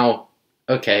 It's now,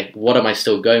 okay, what am I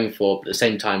still going for? But at the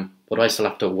same time, what do I still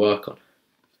have to work on?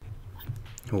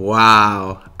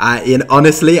 Wow.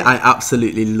 Honestly, I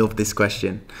absolutely love this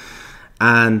question.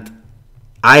 And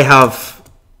I have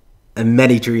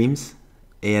many dreams.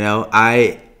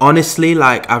 I honestly,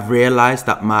 like, I've realized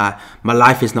that my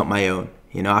life is not my own.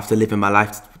 After living my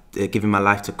life, giving my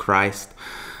life to Christ,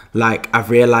 like, I've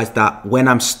realized that when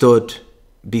I'm stood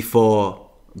before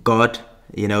God,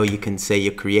 you can say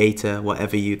your creator,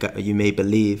 whatever you may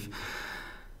believe.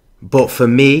 But for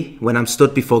me, when I'm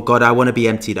stood before God, I want to be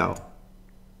emptied out.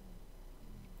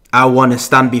 I want to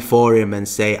stand before him and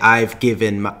say, I've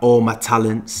given all my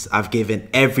talents. I've given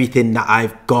everything that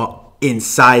I've got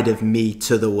inside of me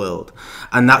to the world.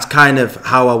 And that's kind of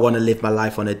how I want to live my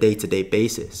life on a day-to-day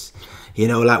basis.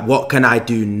 Like, what can I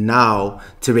do now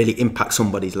to really impact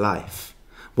somebody's life?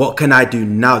 What can I do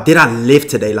now? Did I live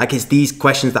today? Like, it's these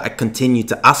questions that I continue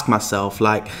to ask myself.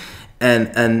 Like, and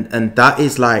that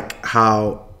is like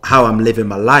how I'm living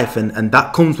my life. And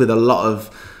that comes with a lot of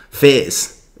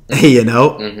fears.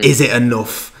 Mm-hmm. Is it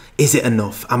enough? Is it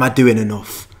enough? Am I doing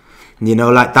enough?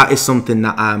 Like, that is something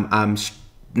that I'm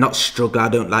not struggle. I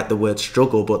don't like the word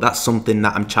struggle, but that's something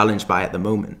that I'm challenged by at the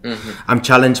moment. Mm-hmm. I'm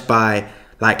challenged by,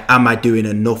 like, am I doing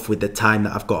enough with the time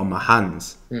that I've got on my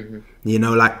hands? Mm-hmm.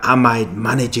 Like, am I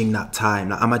managing that time?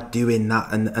 Like, am I doing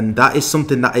that? And that is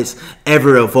something that is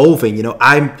ever evolving.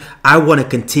 I want to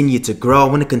continue to grow. I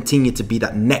want to continue to be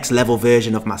that next level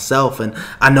version of myself. And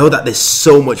I know that there's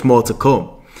so much more to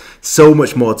come. So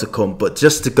much more to come. But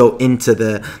just to go into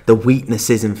the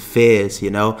weaknesses and fears,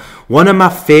 one of my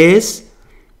fears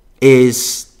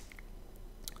is,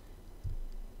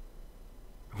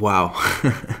 wow.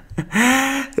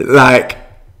 Like,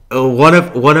 one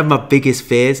of my biggest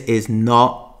fears is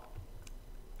not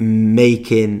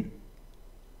making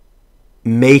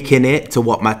it to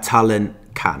what my talent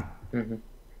can. Mm-hmm.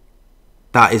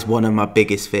 That is one of my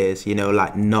biggest fears,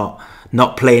 like,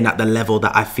 not playing at the level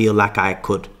that I feel like I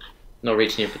could. Not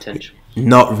reaching your potential.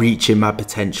 Not reaching my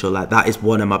potential. Like, that is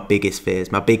one of my biggest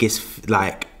fears. My biggest,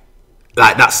 like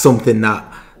that's something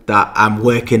that I'm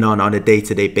working on a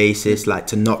day-to-day basis. Like,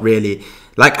 to not really,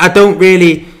 like, I don't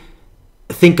really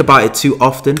think about it too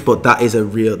often, but that is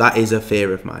a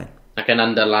fear of mine. Like an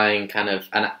underlying kind of,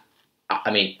 and I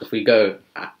mean, if we go,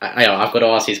 I've got to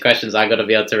ask these questions. I've got to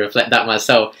be able to reflect that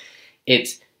myself.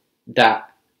 It's that,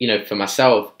 for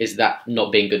myself, is that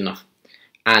not being good enough.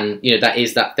 And, that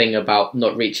is that thing about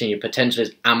not reaching your potential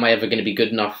is, am I ever going to be good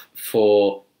enough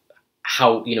for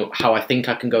how I think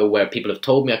I can go, where people have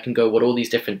told me I can go, what all these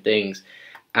different things.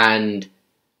 And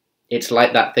it's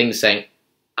like that thing saying,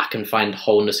 I can find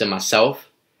wholeness in myself.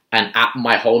 And at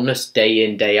my wholeness, day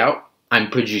in, day out,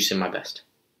 I'm producing my best.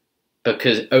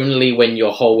 Because only when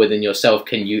you're whole within yourself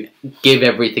can you give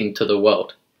everything to the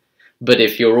world. But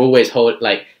if you're always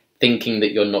thinking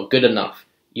that you're not good enough,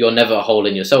 you're never whole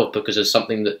in yourself, because there's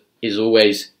something that is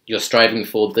always you're striving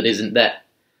for that isn't there.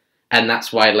 And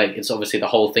that's why, it's obviously the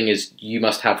whole thing is you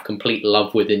must have complete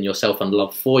love within yourself and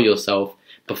love for yourself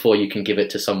before you can give it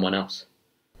to someone else.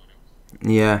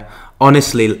 Yeah,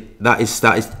 honestly, that is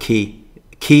key.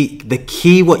 The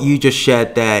key what you just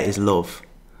shared there is love.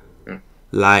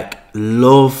 Like,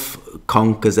 love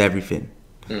conquers everything.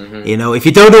 Mm-hmm. If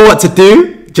you don't know what to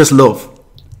do, just love.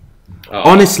 Oh.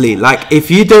 Honestly, like,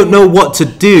 if you don't know what to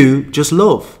do, just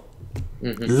love.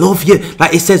 Mm-hmm. Love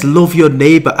like it says, love your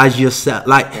neighbor as yourself.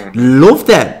 Like, love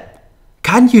them.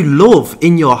 Can you love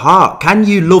in your heart? Can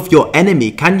you love your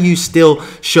enemy? Can you still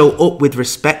show up with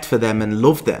respect for them and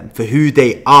love them for who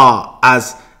they are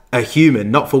as a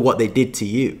human, not for what they did to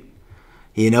you?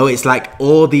 It's like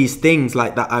all these things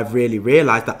like that I've really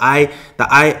realized that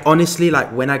I honestly,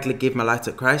 like, when I give my life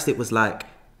to Christ, it was like,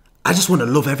 I just want to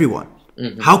love everyone.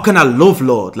 Mm-hmm. How can I love,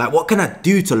 Lord? Like, what can I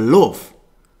do to love?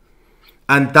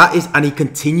 And he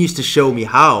continues to show me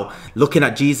how. Looking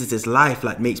at Jesus's life,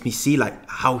 like, makes me see, like,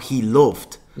 how he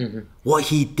loved, what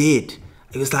he did.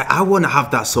 It was like, I want to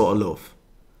have that sort of love.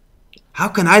 How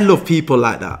can I love people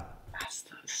like that? That's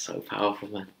so powerful,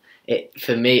 man.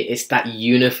 For me, it's that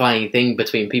unifying thing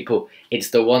between people. It's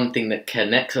the one thing that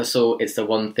connects us all. It's the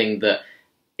one thing that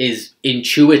is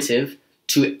intuitive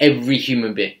to every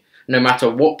human being. No matter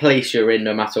what place you're in,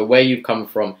 no matter where you've come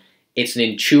from, it's an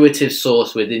intuitive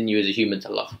source within you as a human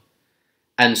to love.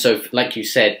 And so, like you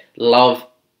said, love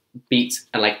beats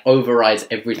and overrides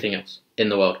everything else in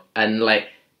the world. And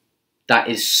that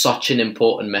is such an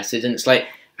important message. And it's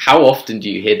how often do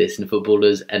you hear this in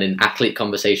footballers and in athlete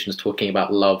conversations talking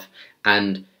about love?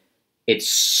 And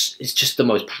it's just the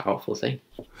most powerful thing.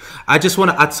 I just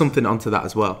want to add something onto that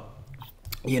as well.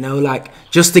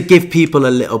 Just to give people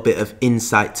a little bit of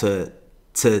insight to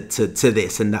to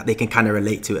this, and that they can kind of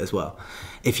relate to it as well.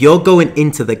 If you're going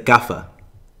into the gaffer,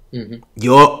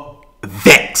 you're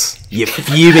vexed, you're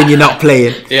fuming, you're not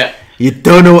playing, you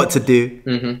don't know what to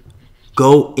do,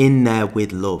 go in there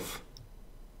with love.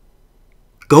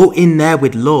 Go in there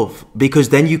with love, because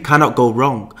then you cannot go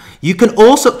wrong. You can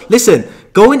also, listen,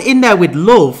 going in there with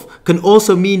love can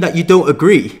also mean that you don't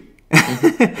agree.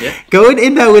 Going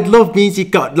in there with love means you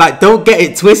got, like, don't get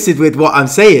it twisted with what I'm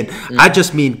saying. I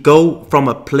just mean go from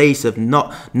a place of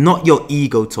not your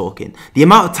ego talking. The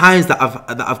amount of times that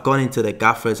I've gone into the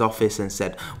gaffer's office and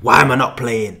said, why am I not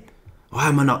playing? Why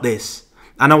am I not this?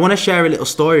 And I want to share a little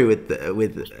story with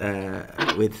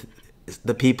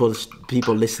the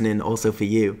people listening, also for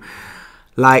you.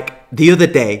 Like the other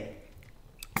day,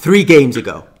 3 games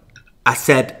ago, I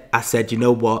said, you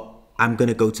know what? I'm going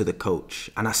to go to the coach.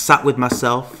 And I sat with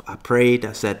myself. I prayed.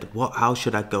 I said, how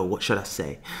should I go? What should I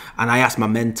say? And I asked my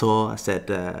mentor, I said,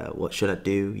 what should I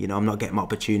do? You know, I'm not getting my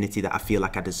opportunity that I feel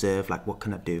like I deserve. Like, what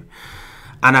can I do?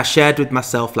 And I shared with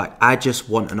myself, like, I just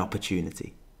want an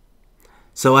opportunity.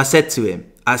 So I said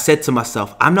to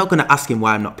myself, I'm not going to ask him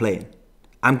why I'm not playing.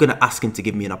 I'm going to ask him to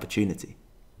give me an opportunity.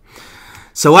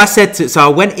 So I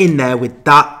went in there with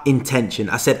that intention.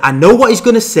 I said, I know what he's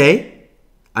going to say.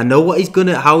 I know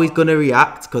how he's gonna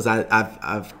react, because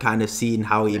I've kind of seen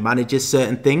how he manages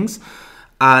certain things,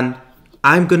 and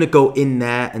I'm gonna go in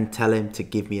there and tell him to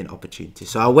give me an opportunity.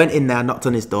 So I went in there, knocked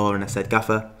on his door, and I said,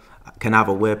 Gaffer, can I have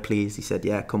a word, please? He said,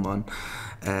 yeah, come on.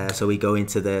 So we go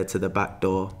into the back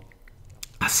door.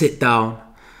 I sit down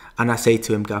and I say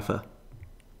to him, Gaffer,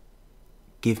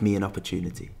 give me an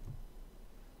opportunity.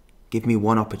 Give me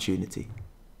one opportunity.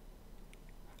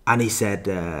 And he said,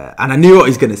 and I knew what he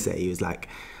was going to say. He was like,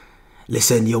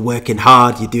 listen, you're working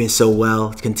hard. You're doing so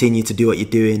well. Continue to do what you're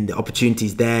doing. The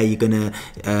opportunity's there.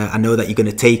 I know that you're going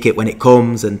to take it when it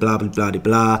comes, and blah, blah, blah,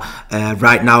 blah.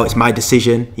 Right now, it's my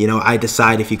decision. You know, I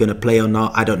decide if you're going to play or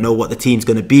not. I don't know what the team's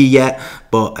going to be yet,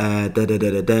 but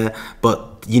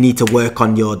But you need to work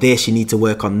on your this. You need to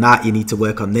work on that. You need to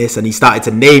work on this. And he started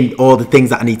to name all the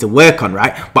things that I need to work on,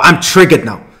 right? But I'm triggered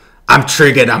now. I'm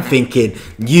thinking,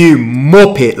 you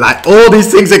muppet, like all these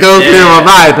things are going through my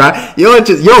mind, right?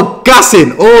 You're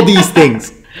gassing all these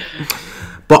things.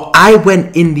 But I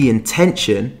went in the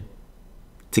intention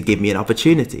to give me an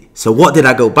opportunity. So what did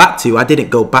I go back to? I didn't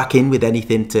go back in with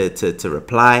anything to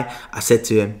reply. I said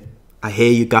to him, I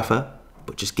hear you, Gaffer,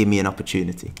 but just give me an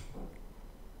opportunity.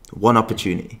 One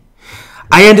opportunity.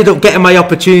 I ended up getting my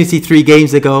opportunity 3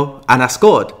 games ago, and I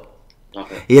scored.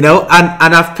 Okay. You know,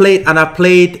 and I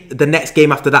played the next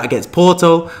game after that against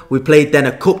Porto. We played then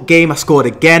a cup game. I scored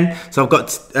again, so I've got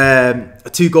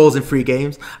 2 goals in 3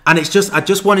 games. And it's just, I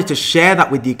just wanted to share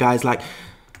that with you guys. Like,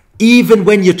 even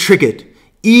when you're triggered,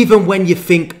 even when you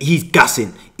think he's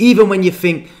gassing, even when you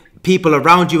think people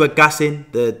around you are gassing,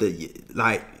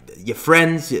 like your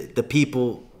friends, the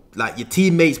people, like your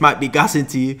teammates might be gassing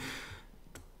to you,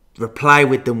 reply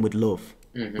with them with love.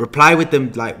 Reply with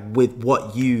them like with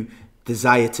what you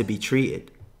desire to be treated.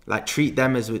 Like, treat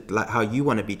them as like how you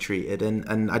want to be treated.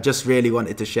 And I just really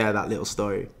wanted to share that little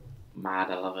story. Mad,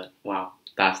 I love it. Wow,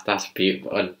 that's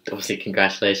beautiful. And obviously,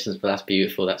 congratulations, but that's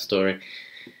beautiful, that story.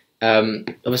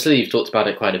 Obviously, you've talked about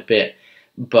it quite a bit,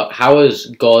 but how has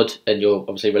God and your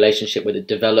obviously relationship with it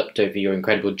developed over your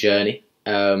incredible journey?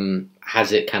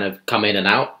 Has it kind of come in and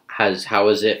out? How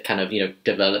has it kind of, you know,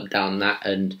 developed down that?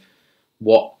 And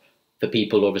what, for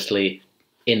people obviously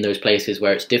in those places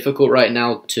where it's difficult right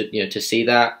now to, you know, to see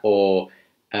that, or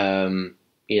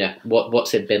you know,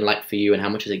 what's it been like for you, and how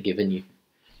much has it given you?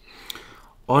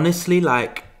 Honestly,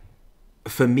 like,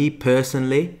 for me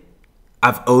personally,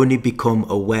 I've only become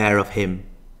aware of him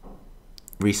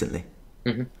recently.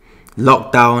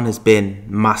 Lockdown has been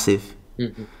massive.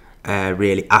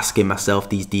 Really asking myself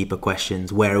these deeper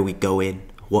questions. Where are we going?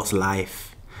 What's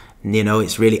life? You know,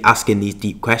 it's really asking these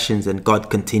deep questions, and God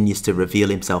continues to reveal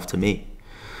himself to me.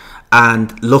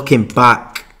 And looking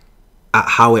back at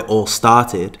how it all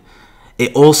started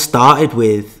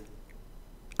with,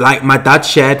 like, my dad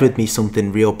shared with me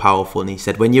something real powerful, and he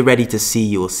said, when you're ready to see,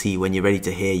 you will see. When you're ready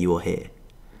to hear, you will hear.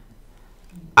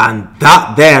 And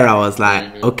that there, I was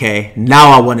like, okay,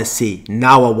 now I want to see.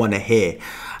 Now I want to hear.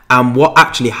 And what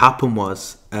actually happened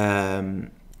was,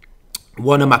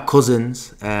 one of my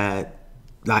cousins,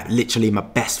 like literally my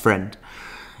best friend,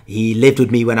 he lived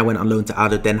with me when I went on loan to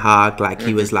ADO Den Haag. Like,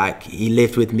 he was like, he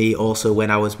lived with me also when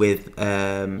I was with,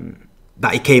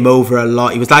 that he came over a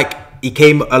lot. He was like, he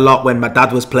came a lot when my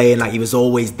dad was playing. Like, he was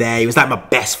always there. He was like my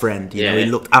best friend, you know. He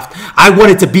looked after. I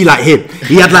wanted to be like him.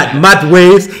 He had like mad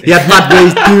waves. He had mad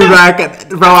waves, do-rag.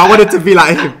 Bro, I wanted to be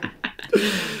like him.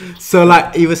 So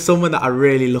like, he was someone that I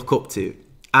really look up to.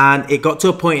 And it got to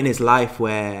a point in his life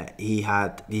where he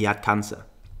had cancer.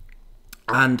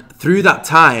 And through that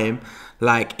time,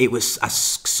 like I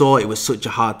saw it was such a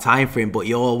hard time for him, but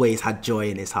he always had joy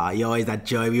in his heart. He always had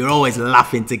joy. We were always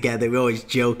laughing together. We were always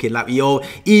joking. Like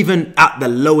even at the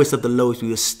lowest of the lowest, we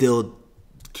were still.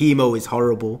 Chemo is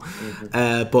horrible,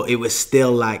 but it was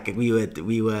still like we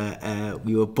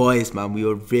were boys, man. We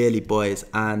were really boys,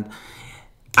 and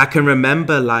I can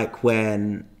remember like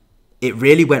when it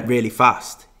really went really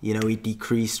fast. You know, he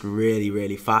decreased really,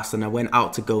 really fast, and I went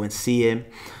out to go and see him,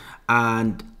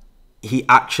 and he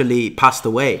actually passed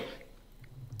away.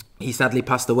 He sadly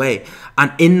passed away,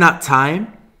 and in that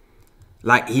time,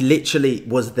 like he literally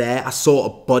was there. I saw a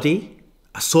body.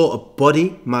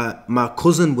 My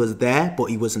cousin was there, but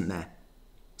he wasn't there.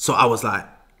 So I was like,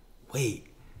 wait,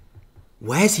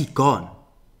 where's he gone?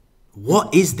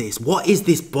 What is this? What is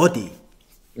this body?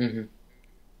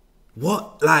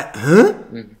 What, like, huh?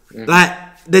 Like,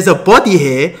 there's a body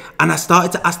here. And I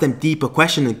started to ask them deeper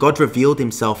questions, and God revealed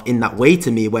himself in that way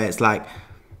to me, where it's like,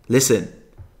 listen,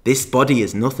 this body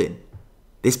is nothing.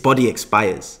 This body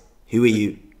expires. Who are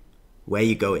you? Where are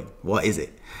you going? What is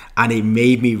it? And it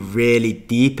made me really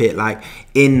deep it, like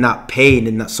in that pain,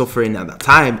 in that suffering at that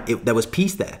time, there was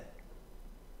peace there.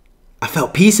 I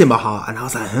felt peace in my heart, and I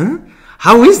was like, huh?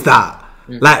 How is that?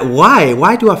 Like, why?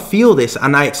 Why do I feel this?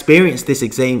 And I experienced this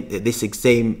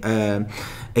same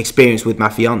experience with my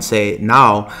fiance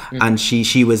now, and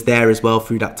she was there as well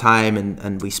through that time,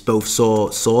 and we both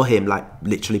saw him like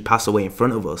literally pass away in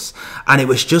front of us, and it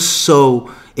was just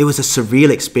it was a surreal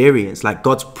experience. Like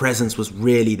God's presence was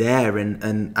really there,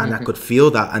 and I could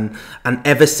feel that, and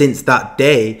ever since that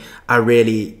day I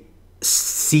really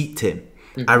seeked him.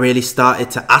 I really started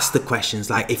to ask the questions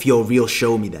like, if you're real,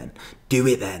 show me then. Do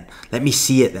it then. Let me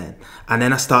see it then. And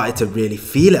then I started to really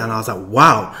feel it, and I was like,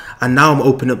 wow. And now I'm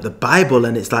opening up the Bible,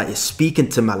 and it's like it's speaking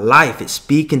to my life. It's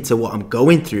speaking to what I'm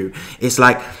going through. It's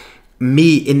like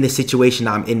me in the situation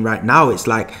I'm in right now. It's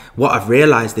like what I've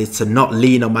realized is to not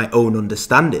lean on my own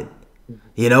understanding.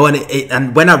 You know,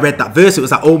 and when I read that verse, it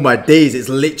was like, oh my days, it's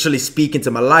literally speaking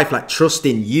to my life, like trust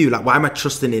in you. Like, why am I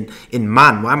trusting in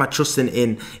man? Why am I trusting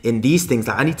in these things?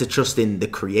 Like, I need to trust in the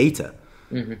Creator.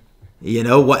 You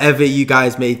know, whatever you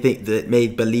guys may think that may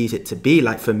believe it to be,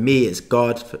 like for me, it's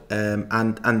God,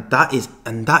 and that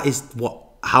is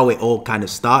how it all kind of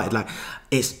started. Like,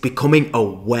 it's becoming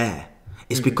aware.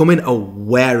 It's becoming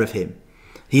aware of Him.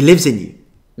 He lives in you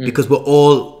because we're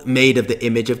all made of the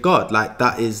image of God. Like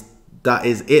that is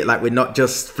it. Like, we're not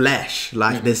just flesh.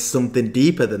 Like there's something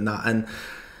deeper than that.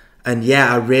 And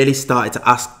yeah, I really started to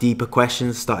ask deeper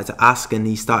questions, started to ask, and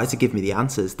he started to give me the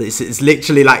answers. It's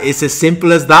literally like, it's as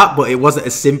simple as that, but it wasn't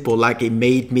as simple. Like it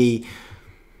made me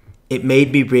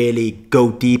really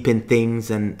go deep in things,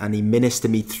 and he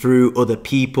ministered me through other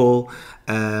people.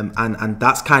 And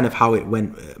that's kind of how it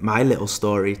went, my little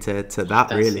story to that.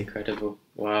 That's really incredible.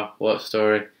 Wow, what a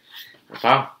story.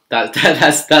 Wow.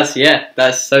 That's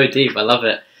so deep. I love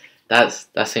it.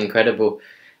 That's incredible.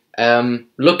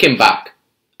 Looking back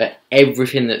at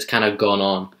everything that's kind of gone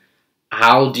on,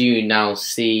 how do you now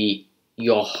see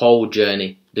your whole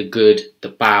journey, the good, the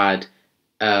bad,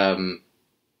 and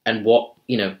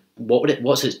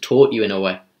what's it taught you in a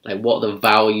way? Like, what are the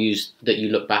values that you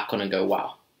look back on and go,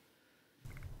 wow?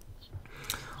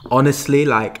 Honestly,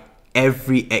 like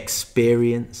every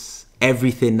experience,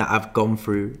 everything that I've gone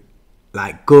through,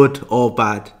 like good or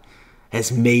bad,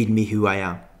 has made me who I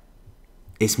am.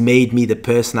 It's made me the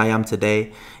person I am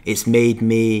today. It's made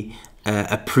me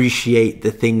appreciate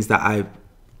the things that I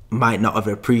might not have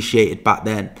appreciated back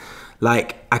then.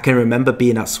 Like, I can remember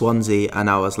being at Swansea, and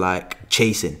I was like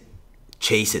chasing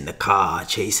the car,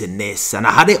 chasing this, and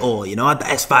I had it all, you know. I had the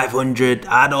S500,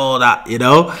 I had all that, you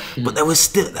know. But there was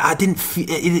still, it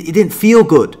didn't feel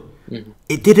good.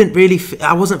 It didn't really,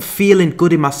 I wasn't feeling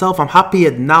good in myself. I'm happier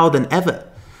now than ever,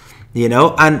 you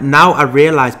know. And now I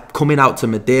realize, coming out to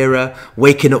Madeira,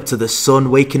 waking up to the sun,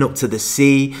 waking up to the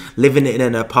sea, living in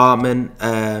an apartment,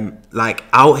 like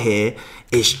out here,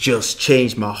 it's just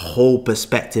changed my whole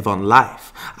perspective on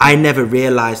life. I never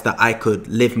realized that I could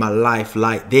live my life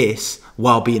like this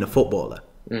while being a footballer.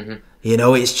 You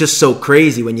know, it's just so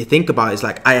crazy when you think about it. It's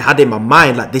like, I had in my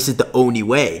mind, like, this is the only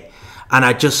way. And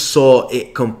I just saw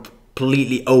it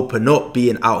completely open up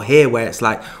being out here, where it's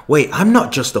like, wait, I'm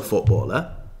not just a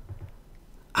footballer.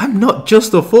 I'm not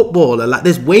just a footballer. Like,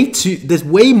 there's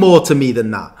way more to me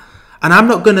than that. And I'm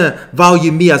not going to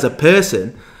value me as a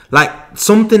person. Like,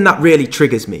 something that really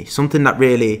triggers me, something that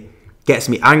really gets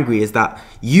me angry, is that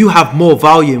you have more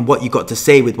value in what you got to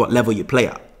say with what level you play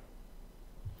at.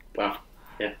 Wow.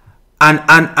 Yeah. And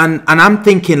I'm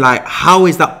thinking, like, how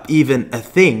is that even a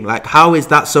thing? Like, how is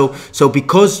that so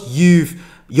because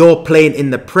you're playing in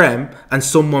the Prem and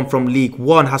someone from League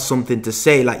One has something to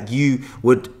say, like, you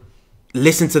would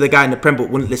listen to the guy in the Prem but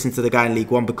wouldn't listen to the guy in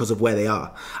League One because of where they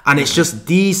are. And it's just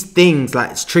these things,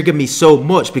 like, it's triggered me so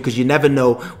much, because you never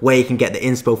know where you can get the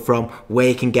inspo from, where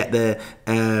you can get the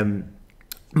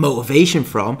motivation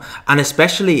from, and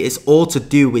especially it's all to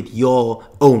do with your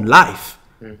own life.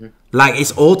 Like,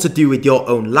 it's all to do with your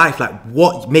own life. Like,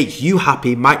 what makes you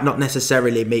happy might not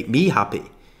necessarily make me happy,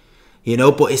 you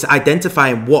know, but it's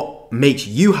identifying what makes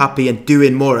you happy and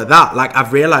doing more of that. Like,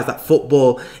 I've realized that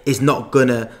football is not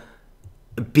gonna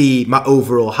be my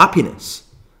overall happiness,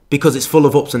 because it's full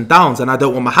of ups and downs, and I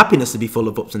don't want my happiness to be full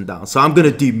of ups and downs. So I'm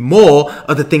going to do more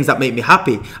of the things that make me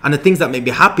happy. And the things that make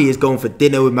me happy is going for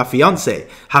dinner with my fiance,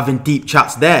 having deep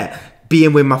chats there,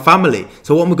 being with my family.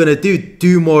 So what am I going to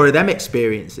do more of them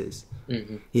experiences.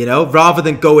 You know, rather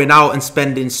than going out and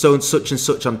spending such and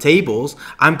such on tables,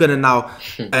 I'm going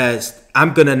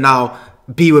to now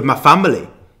be with my family,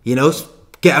 you know,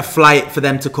 get a flight for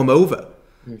them to come over.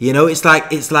 You know, it's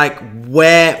like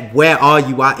where are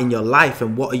you at in your life,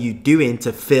 and what are you doing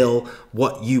to fill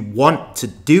what you want to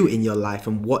do in your life,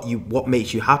 and what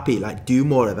makes you happy? Like, do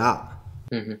more of that.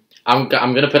 I'm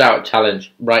gonna put out a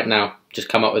challenge right now. Just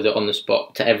come up with it on the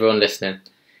spot to everyone listening,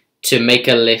 to make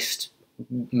a list,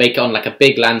 make it on like a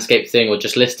big landscape thing, or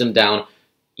just list them down,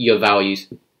 your values.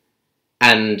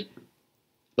 And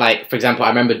like, for example, I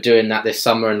remember doing that this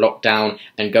summer in lockdown,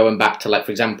 and going back to, like,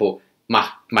 for example, my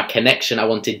connection. I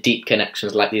wanted deep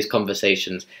connections, like these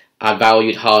conversations. I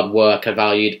valued hard work. I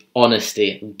valued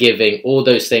honesty, giving, all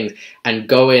those things, and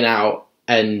going out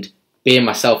and being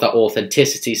myself, that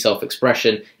authenticity,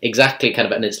 self-expression, exactly, kind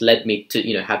of, and it's led me to,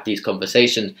 you know, have these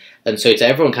conversations. And so to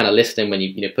everyone kind of listening, when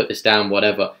you put this down,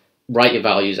 whatever, write your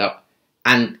values up,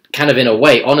 and kind of, in a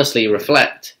way, honestly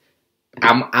reflect.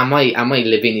 Am I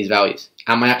living these values?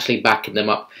 Am I actually backing them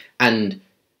up? And,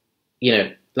 you know,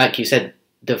 like you said,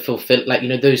 the fulfill, like, you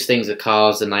know, those things, the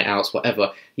cars, the night outs,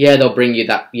 whatever, yeah, they'll bring you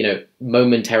that, you know,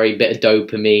 momentary bit of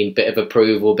dopamine, bit of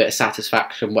approval, bit of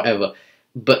satisfaction, whatever,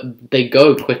 but they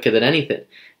go quicker than anything,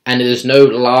 and there's no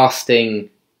lasting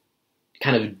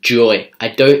kind of joy. I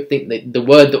don't think that, the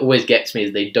word that always gets me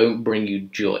is they don't bring you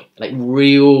joy, like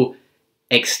real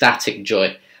ecstatic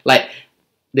joy. Like,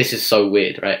 this is so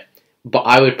weird, right? But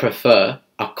I would prefer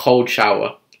a cold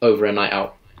shower over a night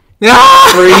out.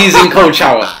 Freezing cold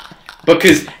shower.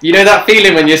 Because you know that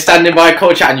feeling when you're standing by a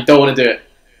cold shower and you don't want to do it.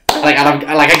 Like, and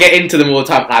I get into them all the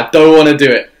time, and I don't want to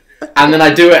do it. And then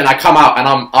I do it, and I come out, and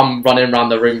I'm running around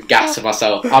the room gassing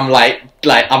myself. I'm like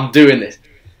I'm doing this.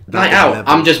 Night out,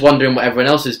 I'm just wondering what everyone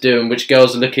else is doing. Which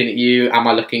girls are looking at you? Am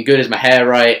I looking good? Is my hair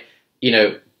right? You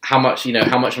know, how much am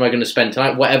I going to spend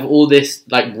tonight? Whatever, all this,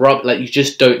 like, you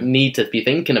just don't need to be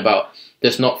thinking about.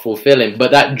 That's not fulfilling. But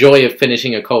that joy of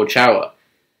finishing a cold shower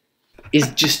is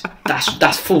just,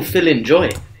 that's fulfilling joy.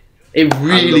 It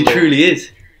really, truly is.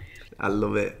 I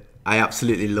love it. I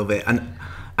absolutely love it. And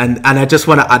I just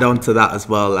want to add on to that as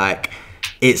well. Like,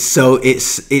 it's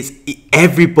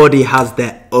everybody has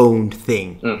their own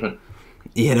thing.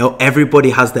 You know, everybody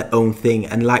has their own thing.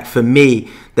 And like, for me,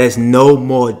 there's no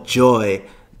more joy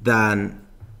than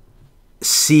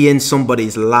seeing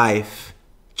somebody's life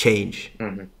change.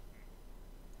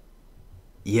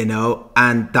 You know,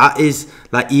 and that is,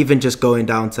 like, even just going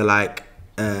down to, like,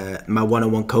 my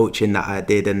one-on-one coaching that I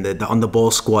did, and the on the ball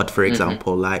squad, for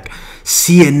example, like,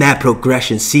 seeing their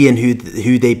progression, seeing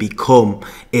who they become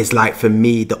is, like, for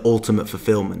me, the ultimate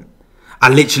fulfillment. I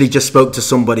literally just spoke to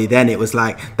somebody then. It was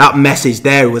like, that message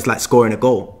there was like scoring a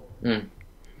goal.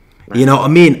 You know what I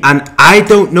mean? And I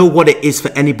don't know what it is for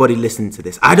anybody listening to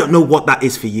this. I don't know what that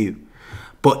is for you.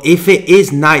 But if it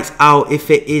is nights out,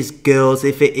 if it is girls,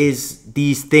 if it is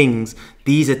these things,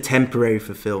 these are temporary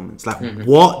fulfillments. Like,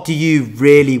 what do you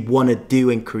really want to do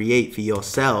and create for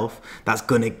yourself that's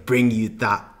going to bring you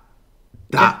that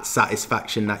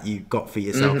satisfaction that you got for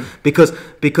yourself? Because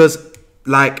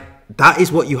like, that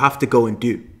is what you have to go and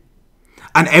do.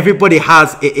 And everybody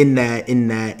has it in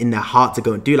their heart to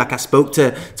go and do. Like, I spoke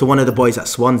to one of the boys at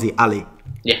Swansea, Ali.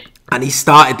 Yeah. And he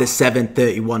started the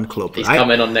 731 club. He's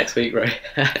coming on next week, right?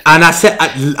 And I said,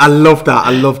 I love that.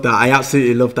 I love that. I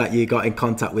absolutely love that you got in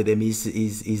contact with him.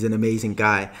 He's an amazing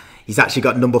guy. He's actually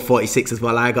got number 46 as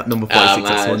well. I got number 46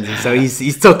 at Swansea. So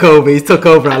he's took over. He's took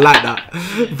over. I like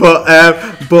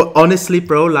that. But honestly,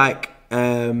 bro, like,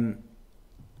 I've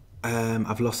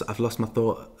lost my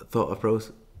thought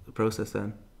process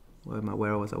then.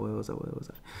 Where was I?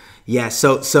 Yeah,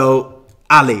 so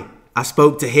Ali, I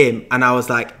spoke to him and I was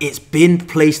like, it's been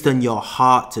placed on your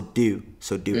heart to do,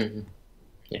 so do it.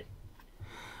 Yeah.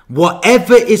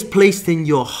 Whatever is placed in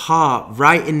your heart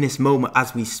right in this moment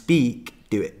as we speak,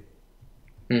 do it.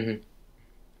 Mm-hmm.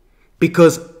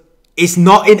 Because it's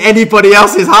not in anybody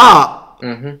else's heart.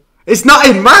 Mm-hmm. It's not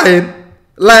in mine.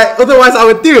 Like, otherwise I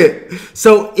would do it.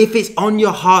 So if it's on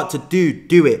your heart to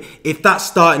do it. If that's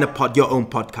starting your own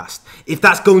podcast. If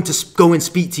that's going to go and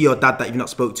speak to your dad that you've not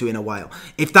spoke to in a while.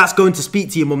 If that's going to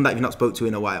speak to your mum that you've not spoke to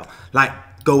in a while. Like,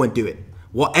 go and do it.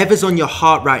 Whatever's on your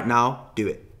heart right now, do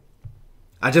it.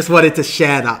 I just wanted to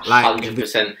share that. Like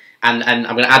 100%. And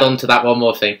I'm going to add on to that one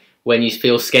more thing. When you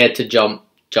feel scared to jump.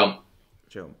 Jump.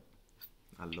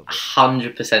 I love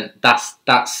it. 100%.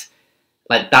 That's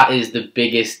like, that is the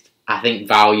biggest, I think,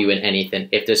 value in anything.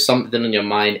 If there's something on your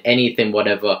mind, anything,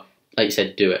 whatever, like you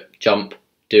said, do it. Jump,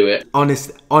 do it.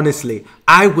 Honestly,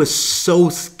 I was so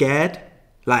scared,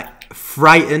 like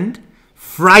frightened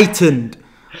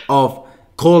of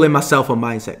calling myself a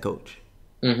mindset coach.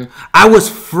 Mm-hmm. I was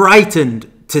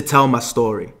frightened to tell my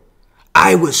story.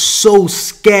 I was so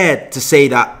scared to say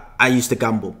that I used to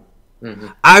gamble. Mm-hmm.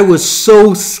 I was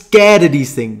so scared of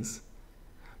these things.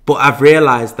 But I've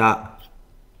realized that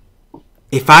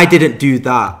if I didn't do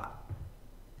that,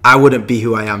 I wouldn't be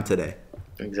who I am today.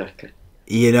 Exactly.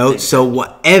 You know, so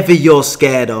whatever you're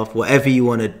scared of, whatever you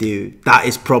want to do, that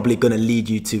is probably going to lead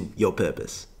you to your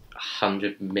purpose.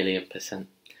 100,000,000%.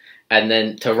 And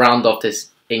then to round off this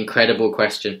incredible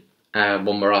question,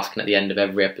 one we're asking at the end of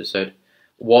every episode,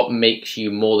 what makes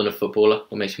you more than a footballer?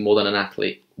 What makes you more than an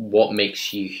athlete? What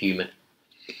makes you human?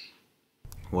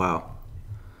 Wow.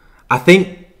 I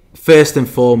think first and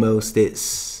foremost,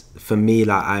 it's for me,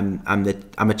 like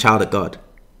I'm a child of God.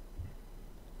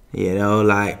 You know,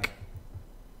 like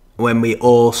when we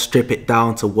all strip it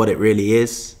down to what it really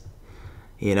is,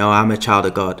 you know, I'm a child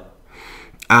of God.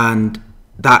 And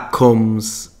that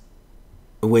comes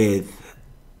with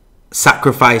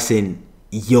sacrificing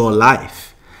your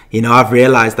life. You know, I've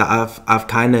realized that I've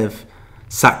kind of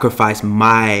sacrificed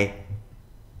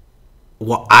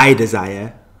what I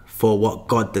desire for what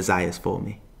God desires for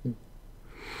me.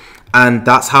 And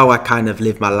that's how I kind of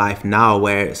live my life now,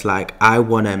 where it's like, I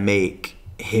want to make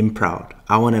him proud.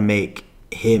 I want to make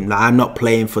him, like, I'm not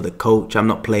playing for the coach. I'm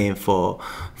not playing for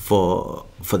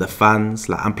the fans.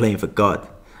 Like, I'm playing for God.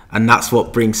 And that's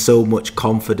what brings so much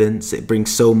confidence. It brings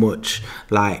so much,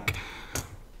 like,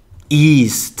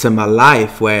 ease to my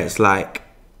life, where it's like,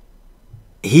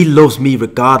 he loves me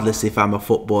regardless if I'm a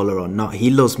footballer or not. He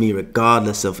loves me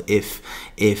regardless of if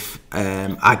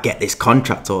I get this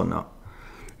contract or not.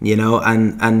 You know,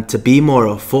 and to be more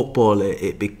of a footballer,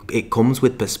 it comes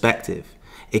with perspective.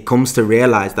 It comes to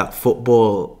realize that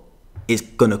football is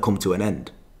gonna come to an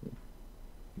end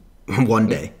one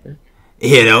day.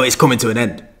 You know, it's coming to an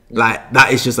end. Like,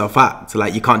 that is just a fact.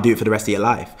 Like, you can't do it for the rest of your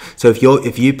life. So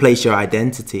if you place your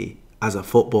identity as a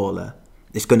footballer,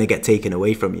 it's gonna get taken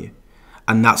away from you.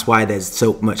 And that's why there's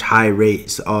so much high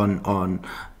rates on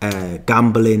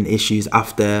gambling issues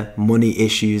after, money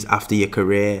issues after your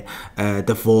career,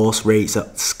 divorce rates are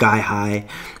sky high.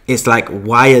 It's like,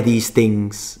 why are these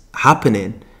things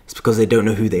happening? It's because they don't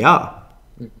know who they are.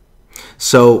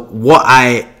 So what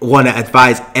I want to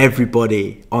advise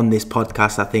everybody on this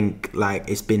podcast, I think, like,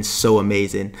 it's been so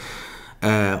amazing.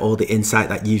 All the insight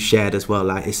that you shared as well.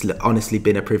 Like, it's honestly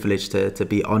been a privilege to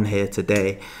be on here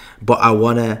today. But I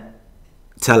want to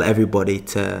tell everybody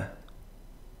to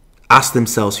ask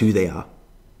themselves who they are.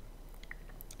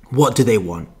 What do they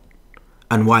want?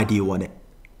 And why do you want it?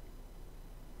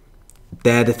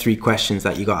 They're the 3 questions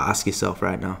that you got to ask yourself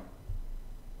right now.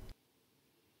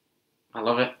 I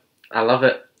love it. I love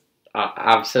it.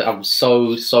 I'm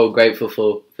so grateful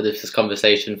for this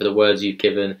conversation, for the words you've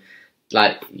given.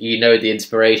 Like, you know, the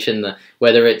inspiration,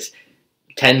 whether it's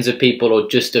tens of people or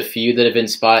just a few that have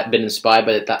been inspired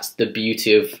by it, that's the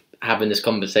beauty of having this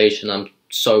conversation. I'm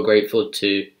so grateful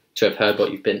to have heard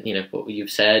what you've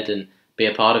said and be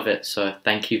a part of it. So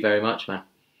thank you very much, man.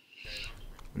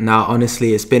 No,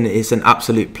 honestly, it's an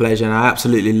absolute pleasure, and I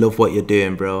absolutely love what you're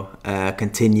doing, bro.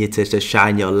 Continue to just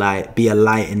shine your light, be a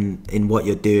light in what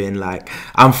you're doing. Like,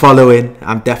 I'm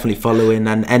definitely following,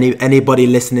 and anybody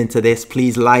listening to this,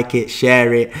 please like it,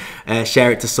 share it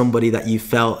to somebody that you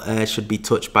felt should be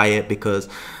touched by it, because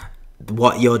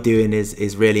what you're doing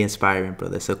is really inspiring,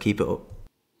 brother. So keep it up.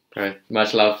 All right.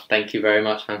 Much love. Thank you very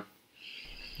much, man.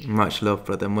 Much love,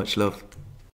 brother. Much love.